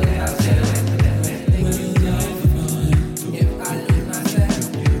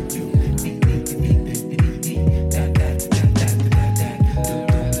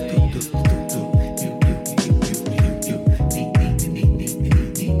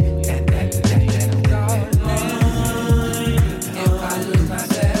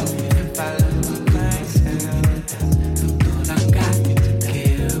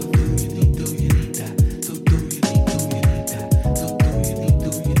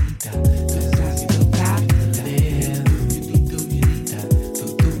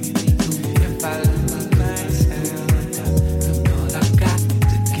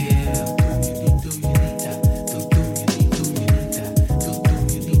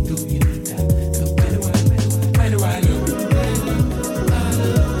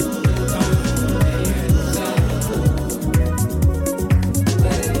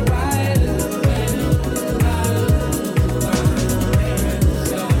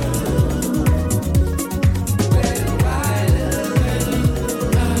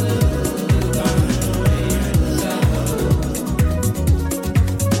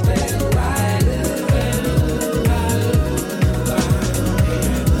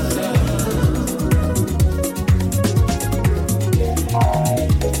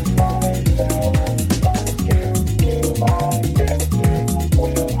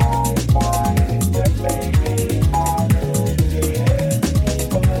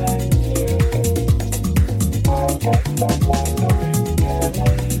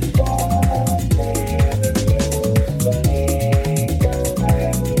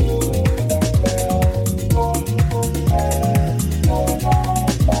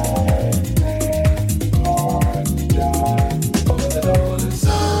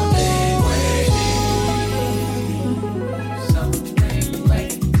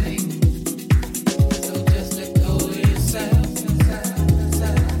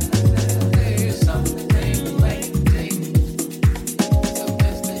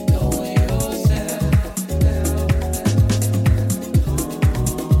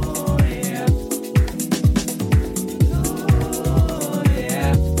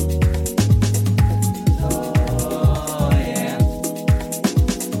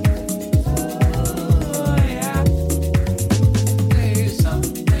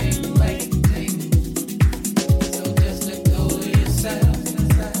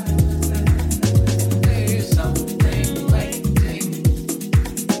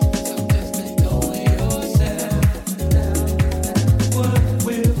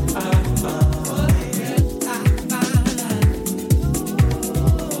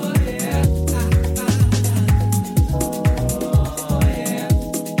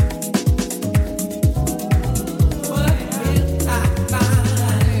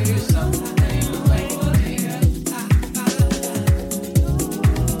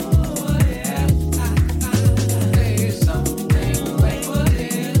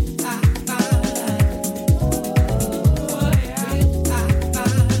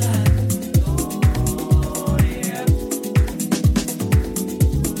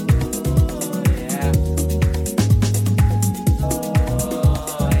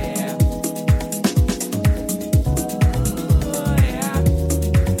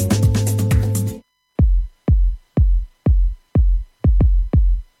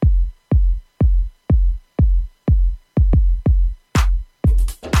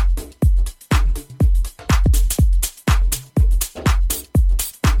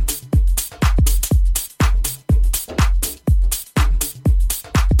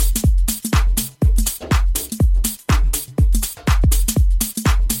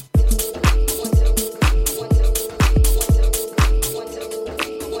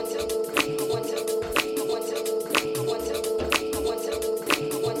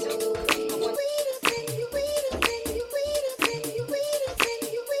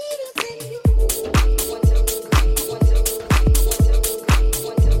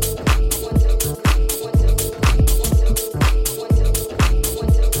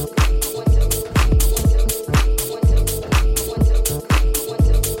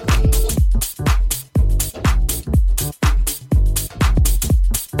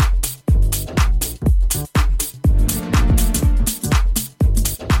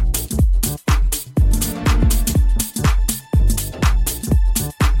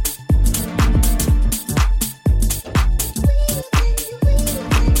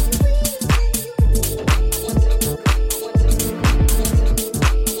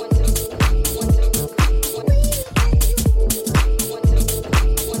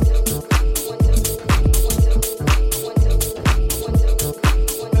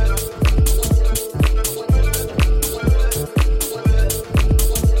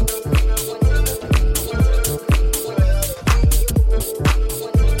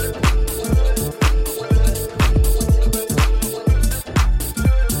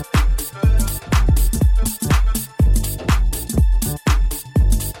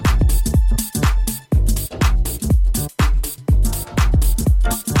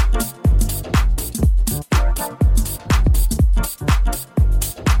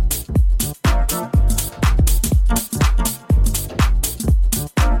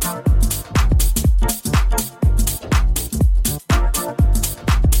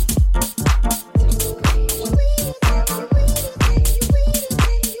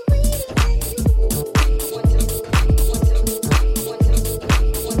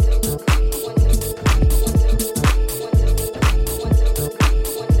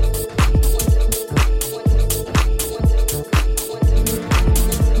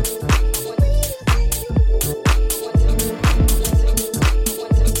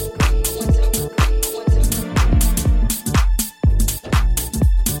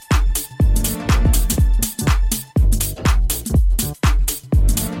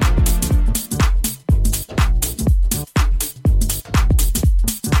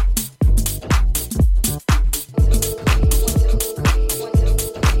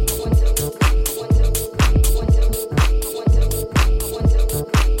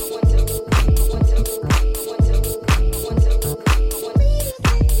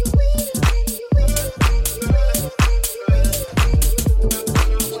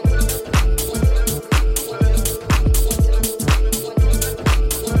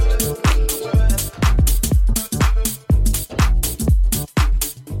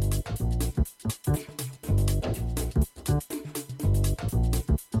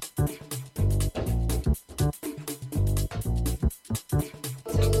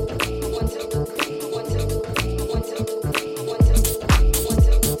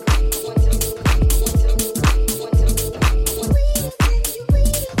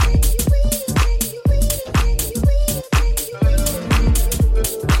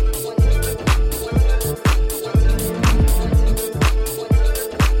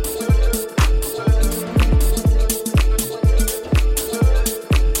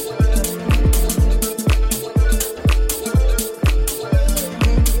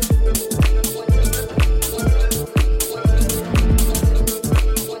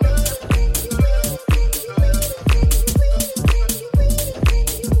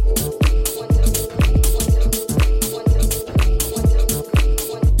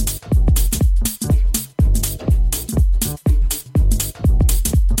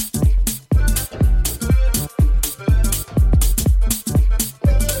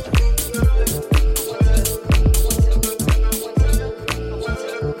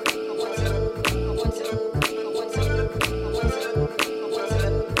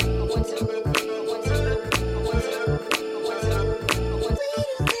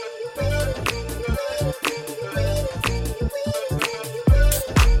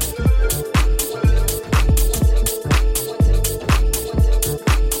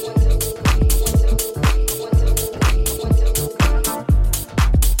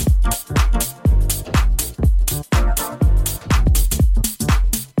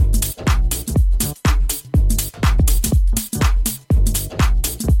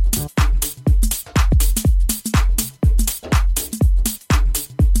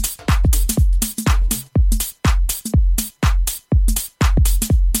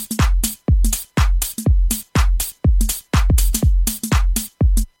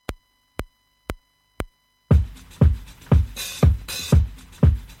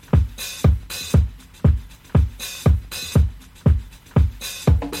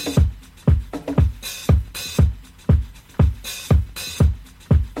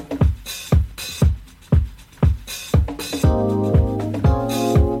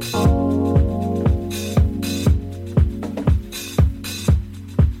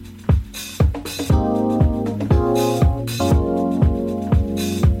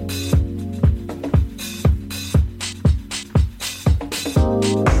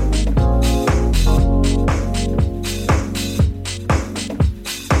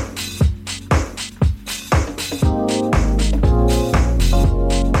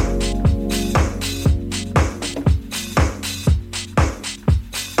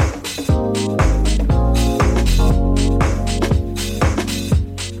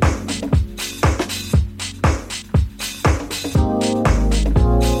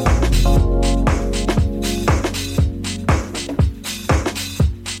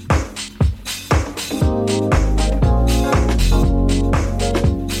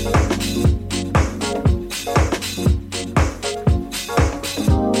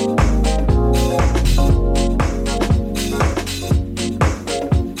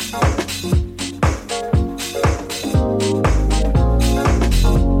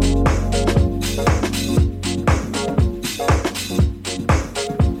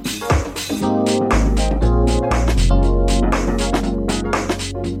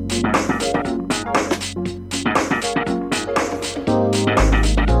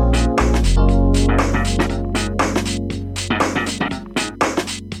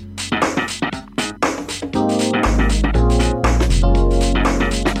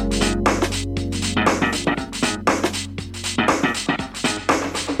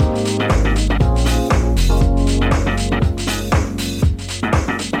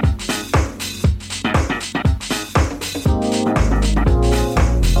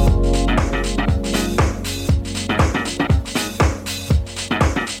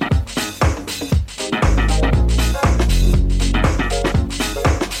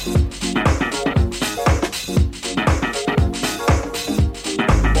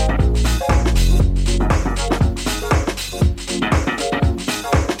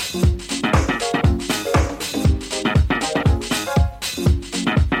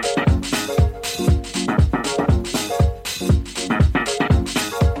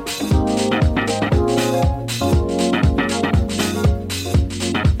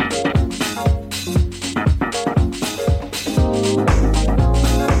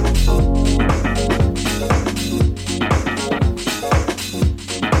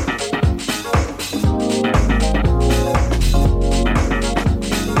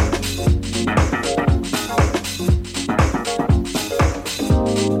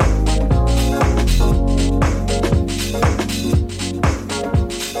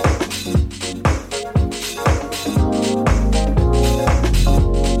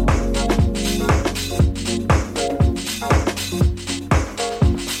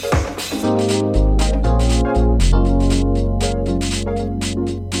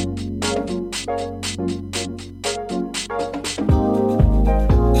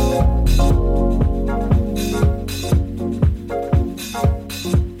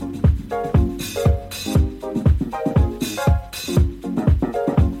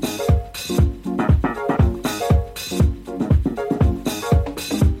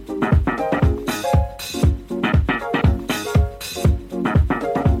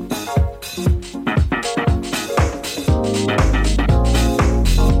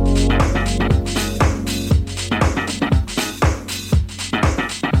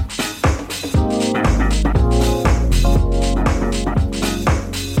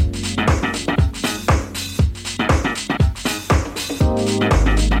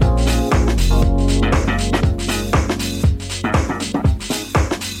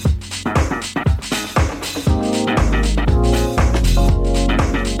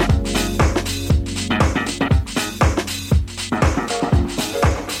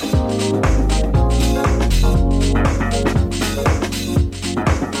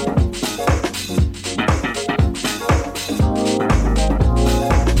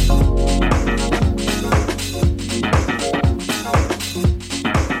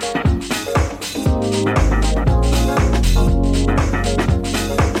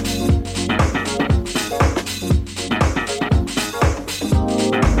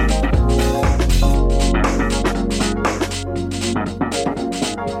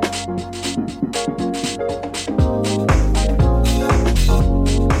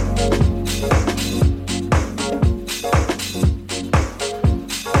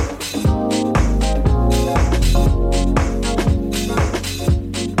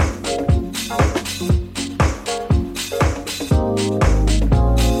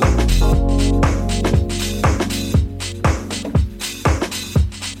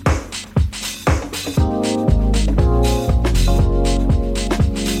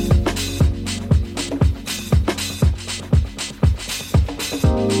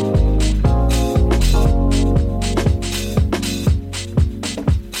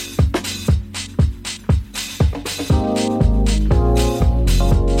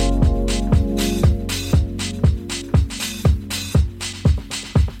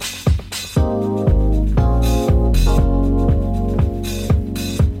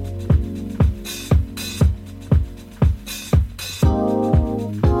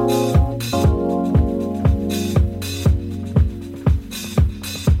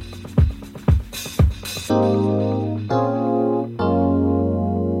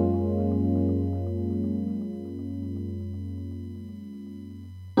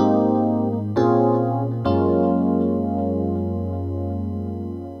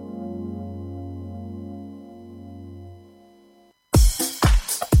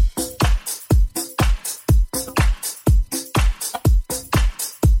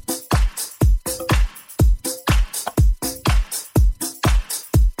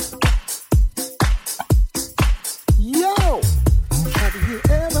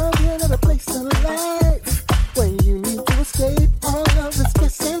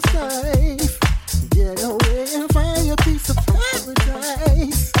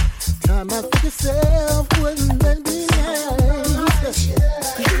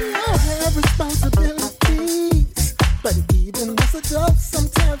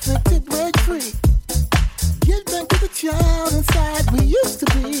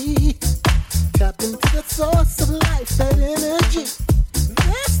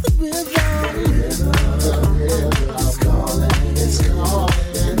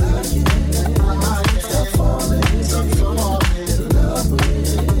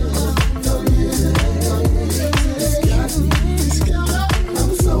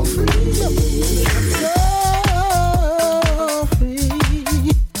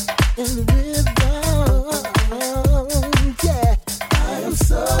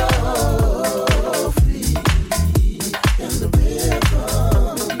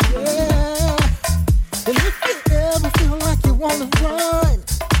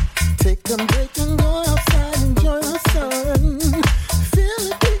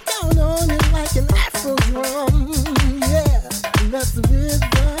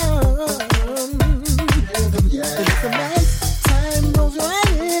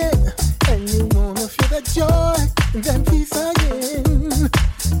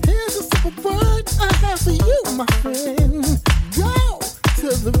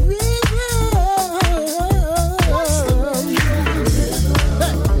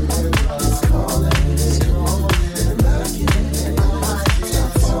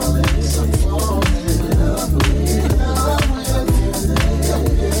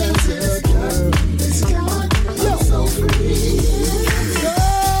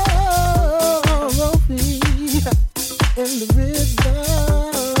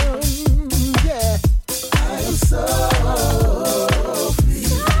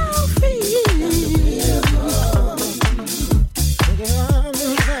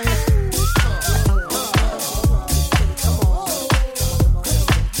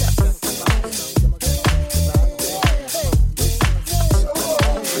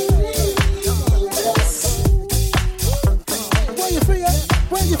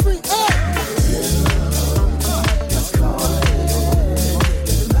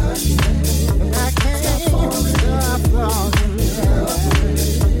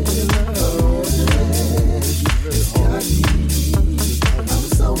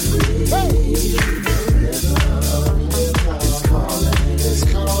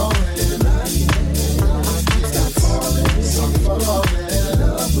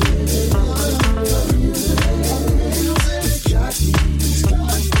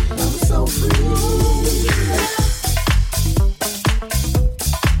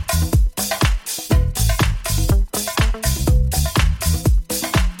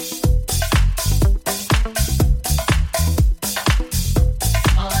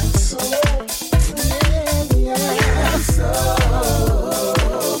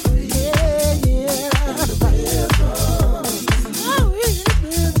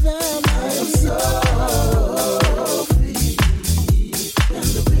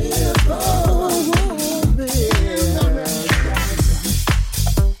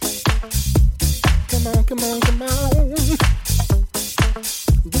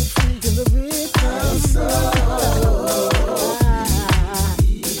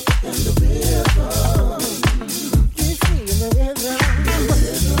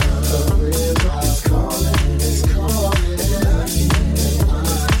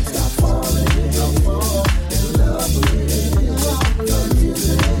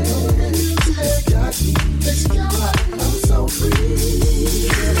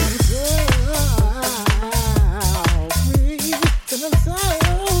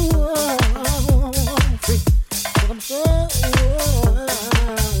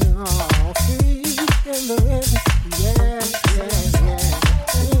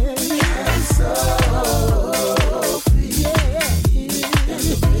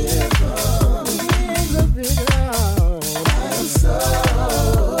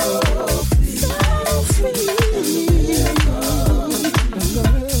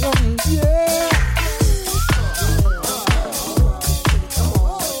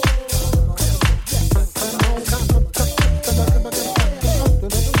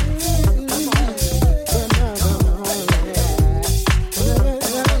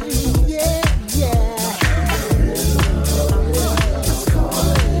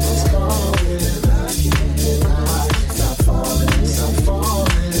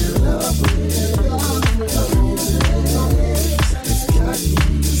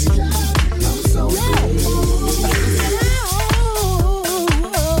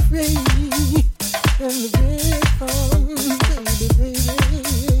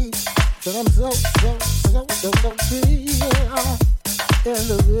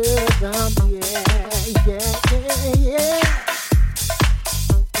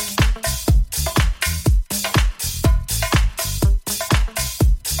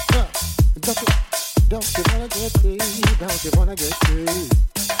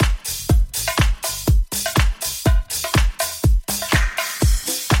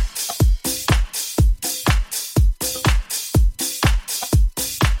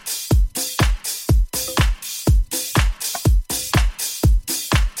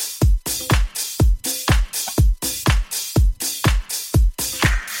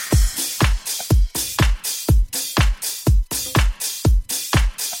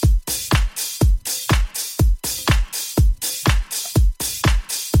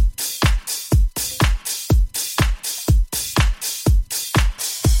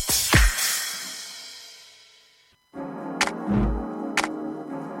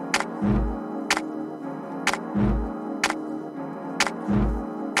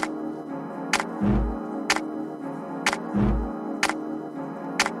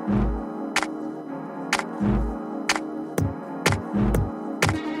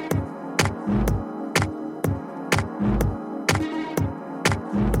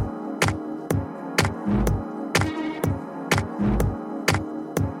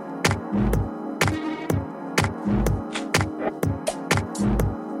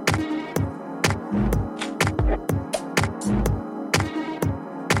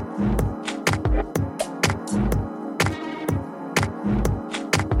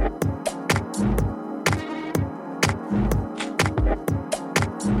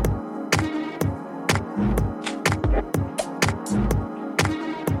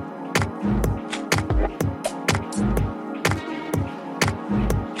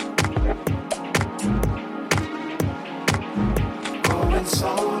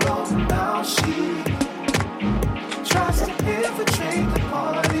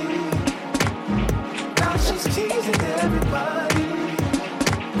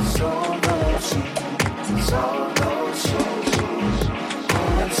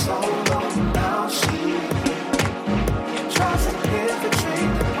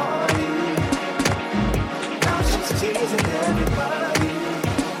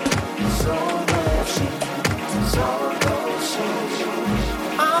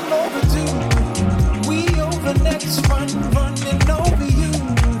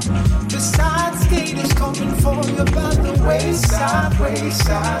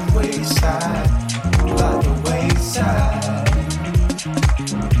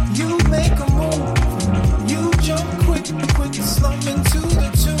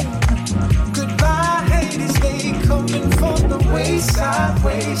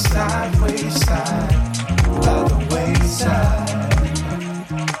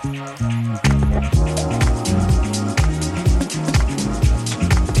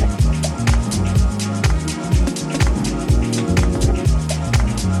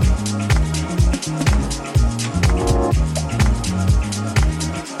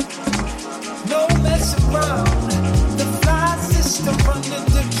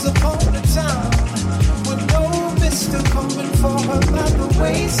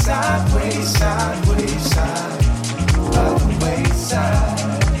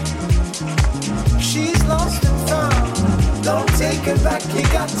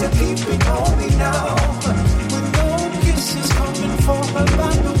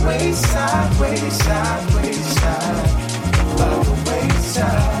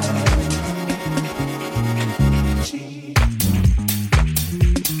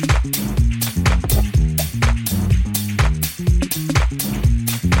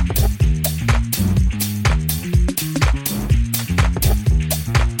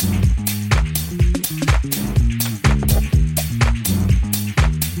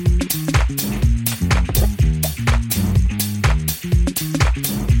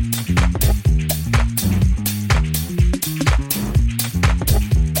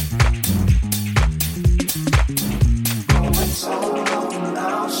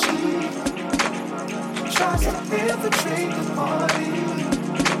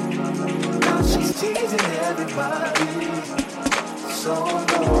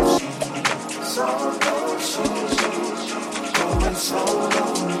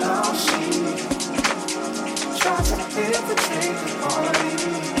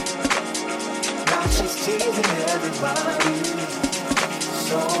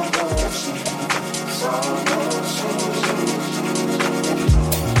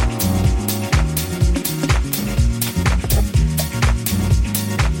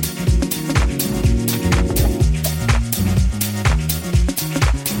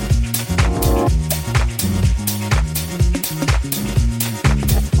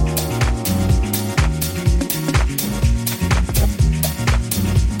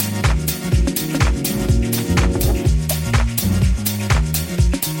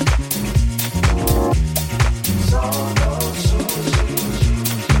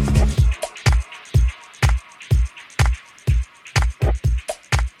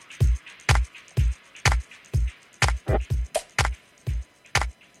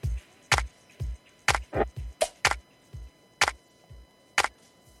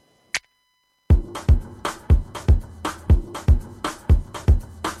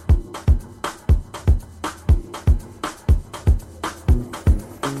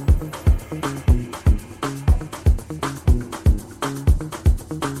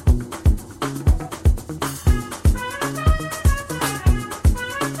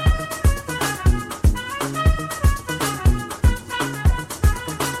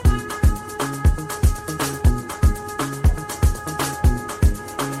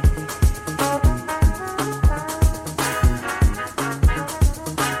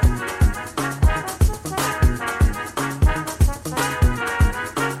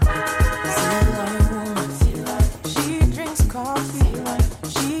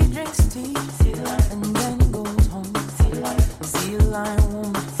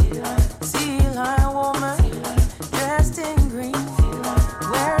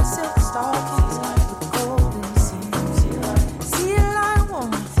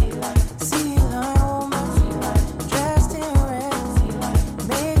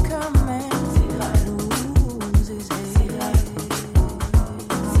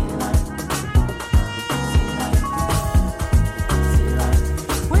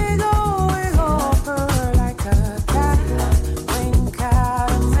We're going over like a cat when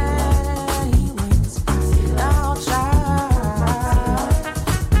caught a man.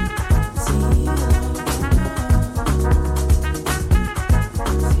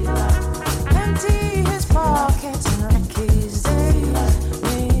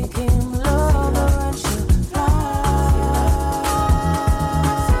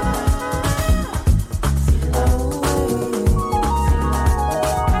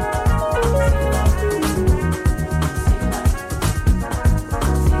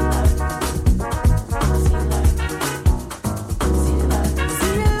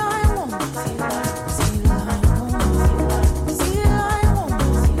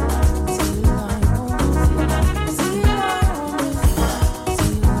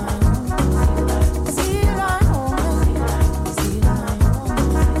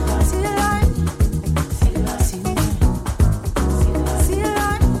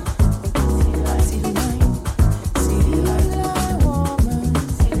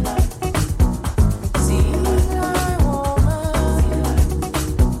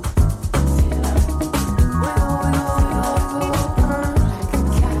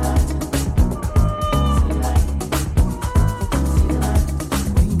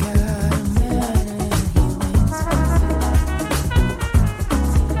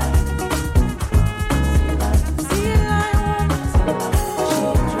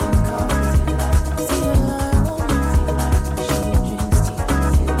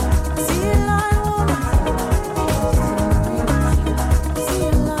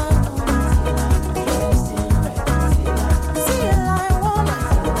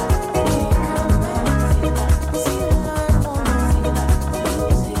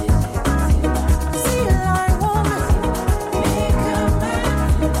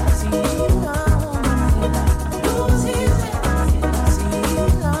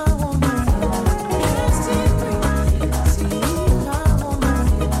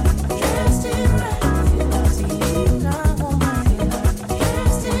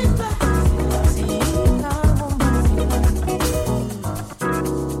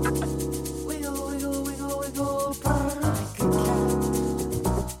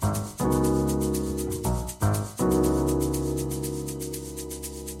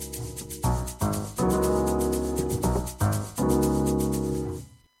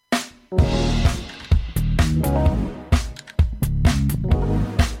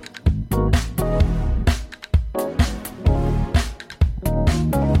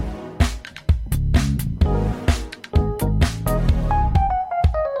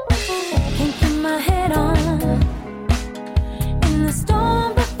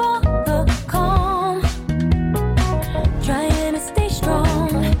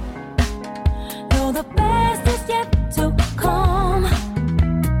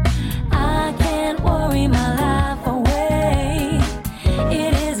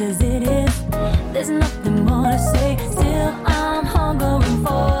 There's nothing more to say. Still, I'm hungering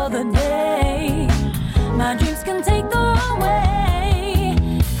for the day my dreams can take the wrong way.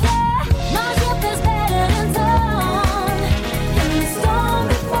 Yeah, my ship is better than done. In the storm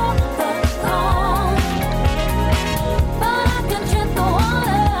before the calm, but I can tread the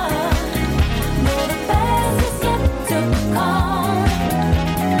water. Know the best is yet to come.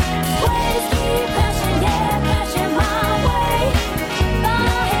 Waves keep crashing, yeah, crashing my way. But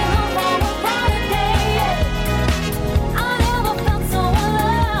I hang on for a brighter day. I never felt so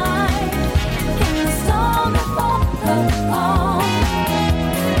alive. In the storm before the calm.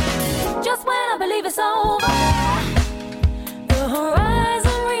 Just when I believe it's over, the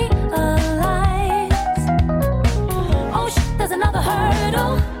horizon realized. Oh shit, there's another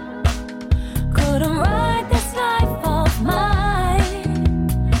hurdle. Couldn't ride this life of mine.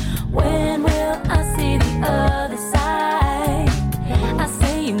 When will I see the other side? I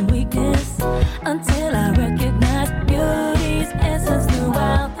say in weakness until I recognize beauty's essence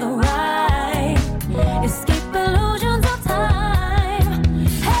throughout the ride. Escape illusions of time.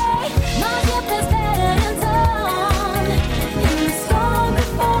 Hey, my ship is better than done. In the storm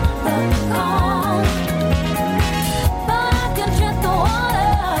before the calm, but I can tread the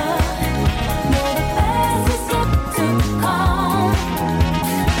water. Know the best is yet to come.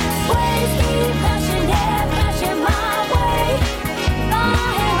 Waves keep crashing, yeah, crashing my way. But I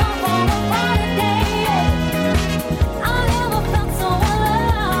hang on for a brighter day. I never felt so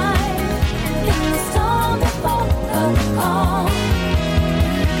alive. In the storm before the calm.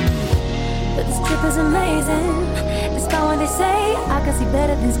 But this trip is amazing. Despite what they say, I can see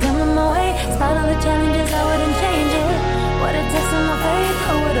better things coming my way. Despite all the challenges, I wouldn't change it. What a test of my faith.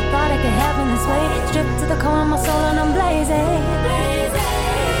 Who would have thought it could happen this way? Stripped to the core of my soul and I'm blazing.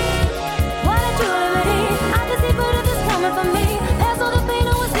 What a true liberty. I can see further this coming for me. That's all the pain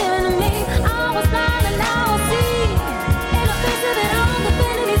I was giving to me. I was blind and now I see. In the face of it all, the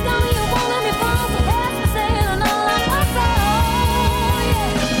infinity's got me. You won't let me fall. So pass me sailing on like my soul.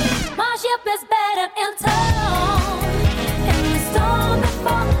 Yeah. My ship is better in town. In the storm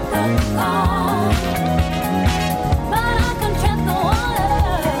before the calm, but I can tread the water.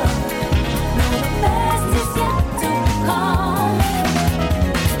 Know the best is yet to come.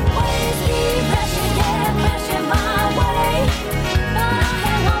 Waves keep crashing, yeah, crashing my way. But I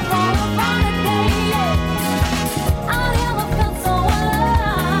hang on for a brighter day. I never felt so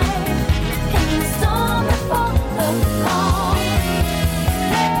alive. In the storm before the calm.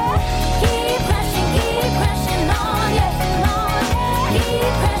 Keep crashing on, yeah, on.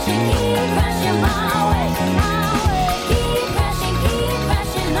 Keep crashing my way, my way. Keep crashing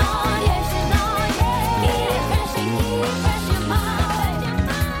on, yeah, on. Keep crashing my way.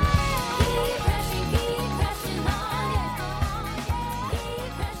 Keep crashing on, yeah, on. Keep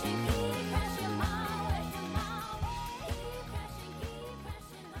crashing my way, my way.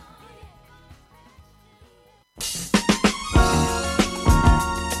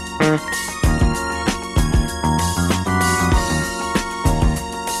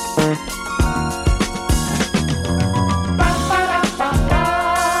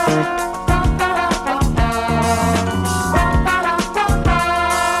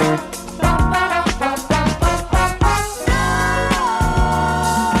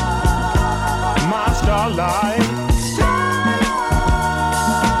 My starlight,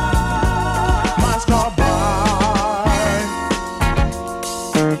 my starbright.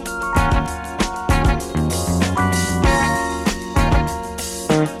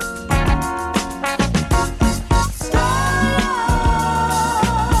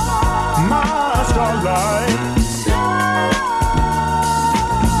 My starlight,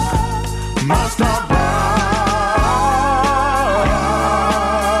 my starbright.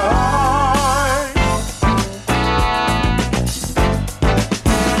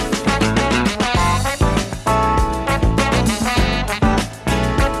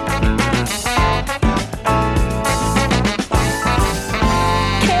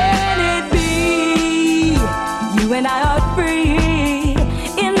 Can it be you and I are free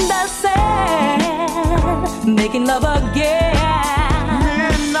in the sand, making love again?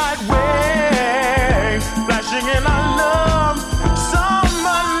 Midnight waves flashing in our love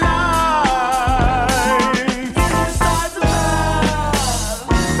summer night. Stars above.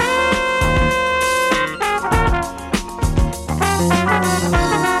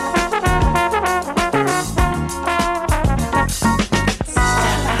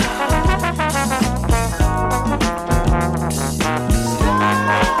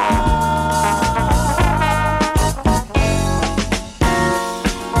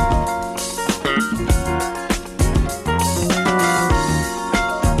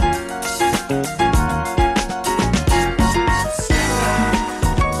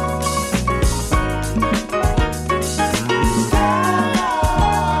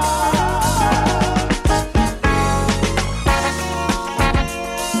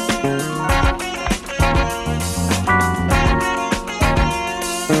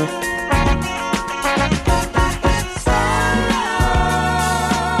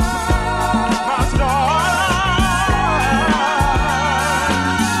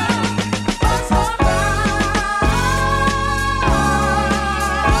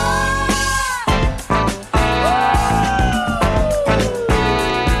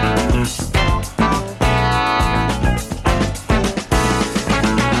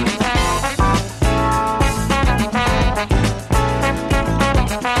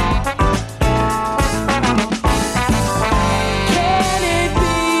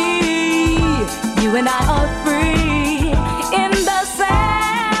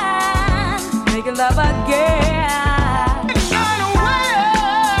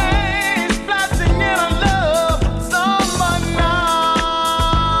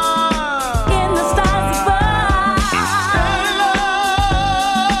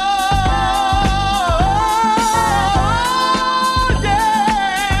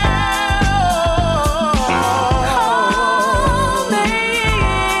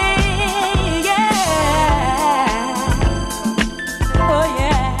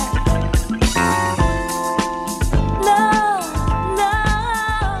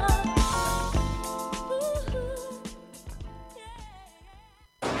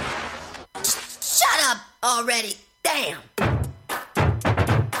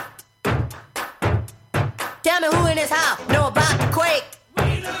 me who in this house know about the quake.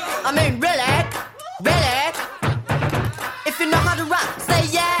 I mean, really? Really? If you know how to rock, say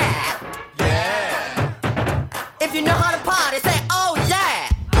yeah. Yeah. If you know how to party, say oh yeah.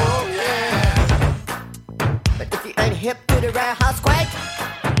 Oh yeah. But if you ain't hip to the rare housequake,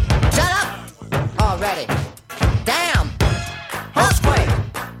 shut up already. Damn. Housequake.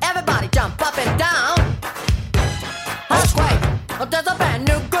 Everybody jump up and down. Housequake. Oh, there's a brand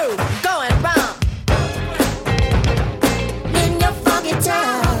new groove going round. In your funky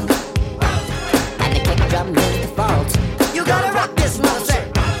town. And the kick drum is the fault. You gotta rock this mother set.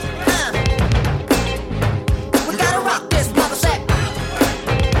 We gotta rock this mother set.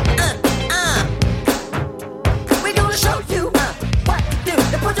 We gonna show you what to do.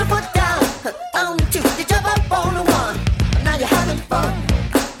 You put your foot down on the two. You jump up on the one. Now you're having fun.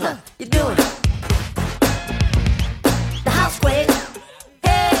 You're doing the housequake.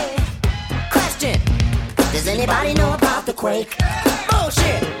 Hey, question. Does anybody know about the quake?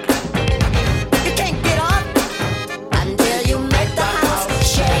 Bullshit. You can't get off until you make the house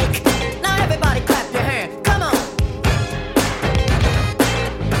shake. Now everybody clap your hands. Come on.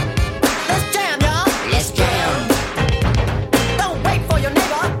 Let's jam, y'all. Let's jam. Don't wait for your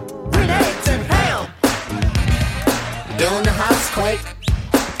neighbor. Grenades and ham. Doing the housequake.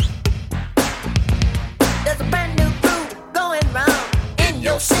 There's a brand new groove going round in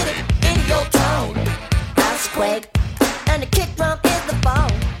your city, in your town. Housequake. And the kick drum is the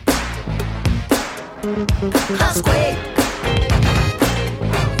phone. Housequake.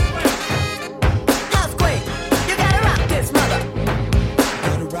 Housequake. You gotta rock this mother.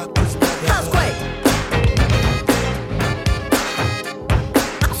 Housequake.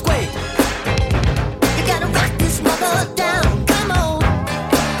 Housequake. You gotta rock this mother down. Come on.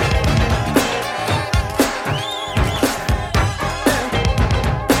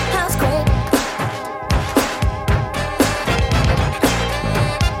 Housequake.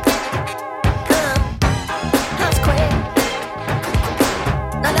 Housequake.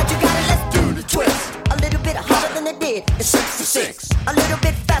 Now that you got it, let's do the twist. A little bit harder than they did in 66. A little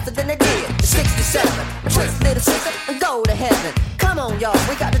bit faster than they did in 67. A twist, little sister, and go to heaven. Come on, y'all,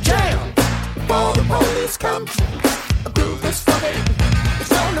 we got the jam. Before the police come, a groove is funky.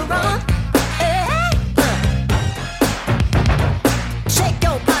 It's on the run. Hey, hey. Shake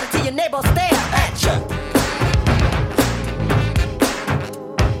your body till your neighbors stare at you.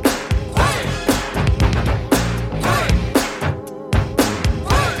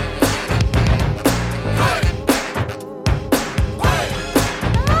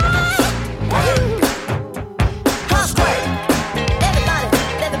 Housequake.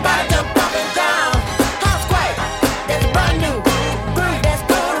 Everybody jump up and down. Housequake. There's a brand new groove that's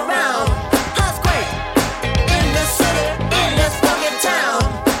going around. Housequake. In the city, in this fucking town.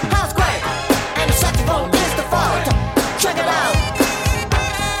 Housequake. And the saxophone is the fault. Check it out.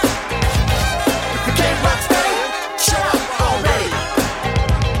 If you can't rock steady, shut up already.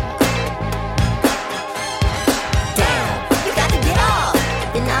 Damn, you got to get off.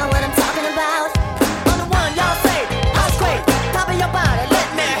 You know what I'm talking about? On the one, y'all say, housequake. Top of your body, let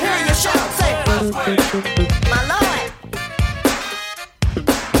me hear you shout. Say, housequake. My lord.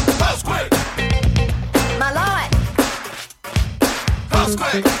 Housequake. My lord.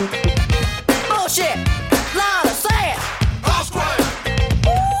 Housequake. Bullshit. Louder, say it. Housequake.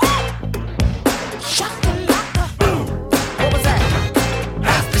 Shakalaka. What was that?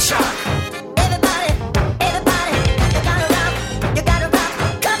 Aftershock. Everybody, you gotta rock,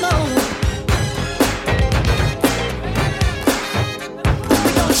 come on.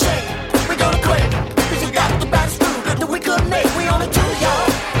 We gonna shake, we gonna quake, 'cause you got the baddest groove that we could make. We on it too, y'all.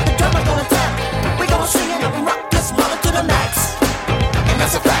 The drummer gonna tap, we gonna sing it and rock this mother to the max. And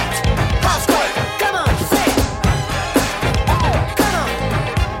that's a fact. Housequake, come on, say it. Come on.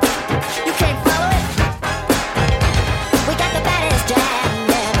 You can't follow it. We got the baddest jam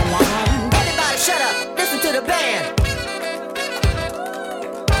never line. Everybody shut up, listen to the band.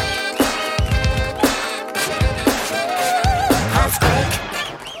 Housequake.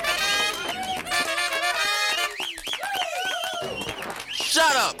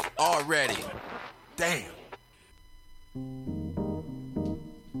 Shut up already. Damn.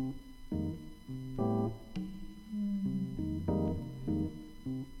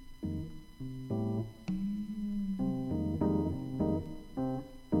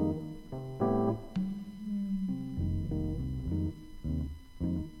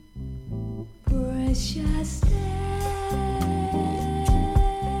 Precious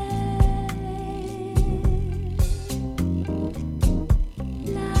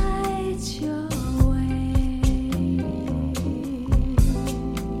light your way.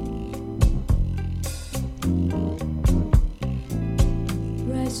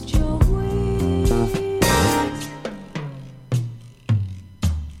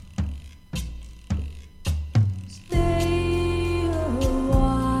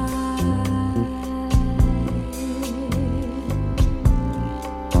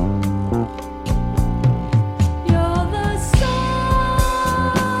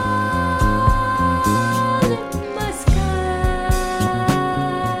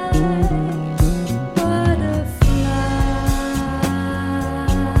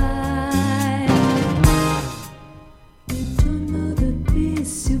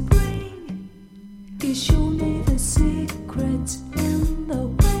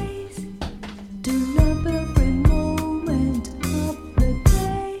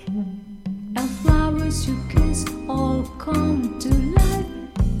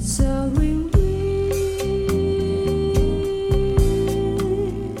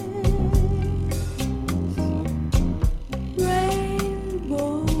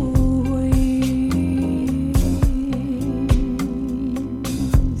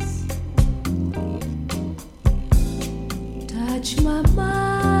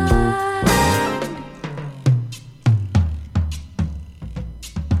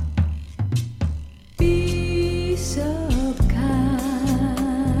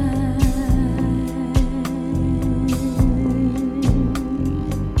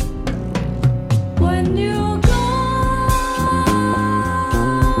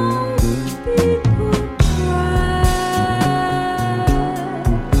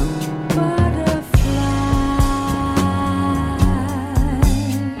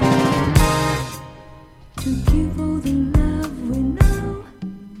 give all the love we know,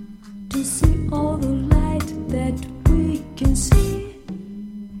 to see all the light that we can see,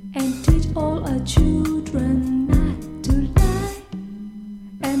 and teach all our children not to lie.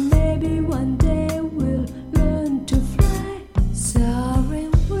 And maybe one day we'll learn to fly,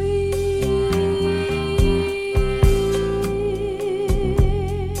 soaring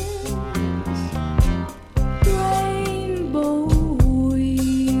rainbow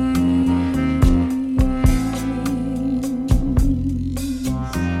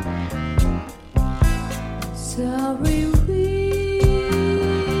sorry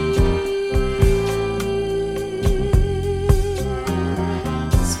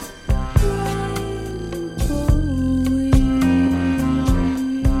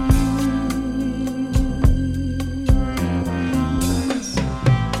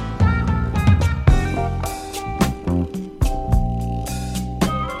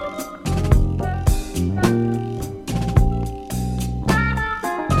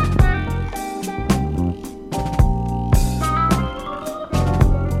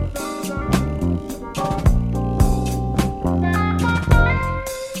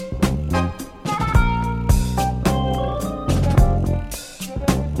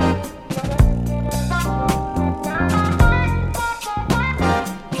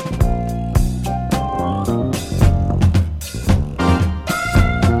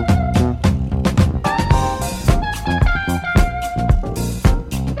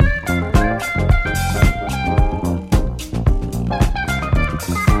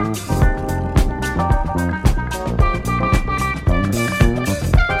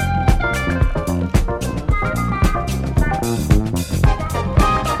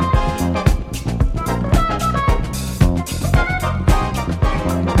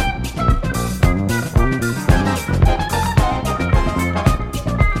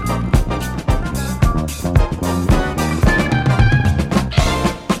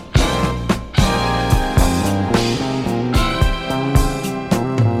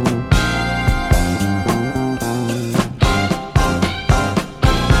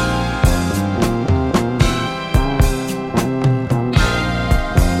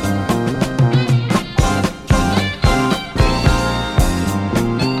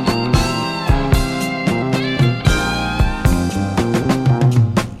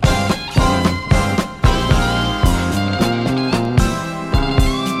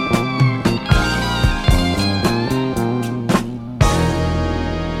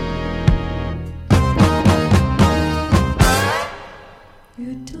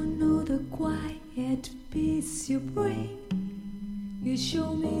You don't know the quiet peace you bring. You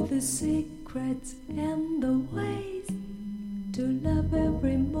show me the secrets and the ways to love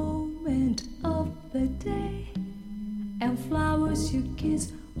every moment of the day. And flowers you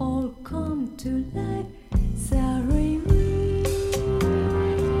kiss all come to life. Sorry.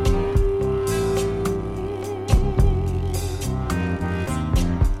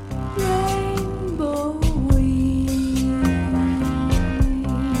 Rainbow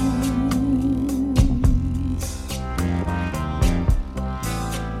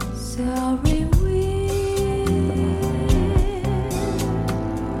sorry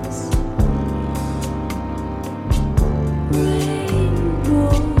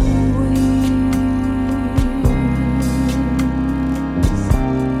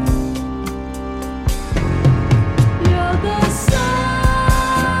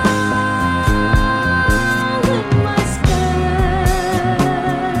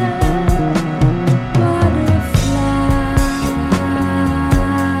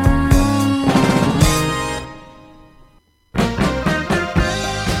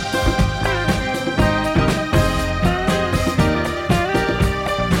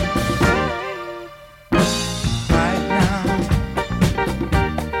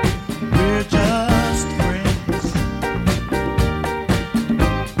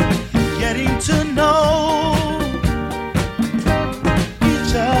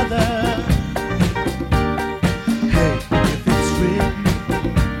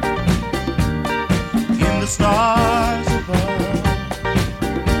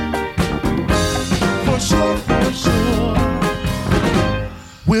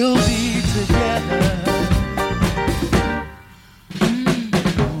we'll be together.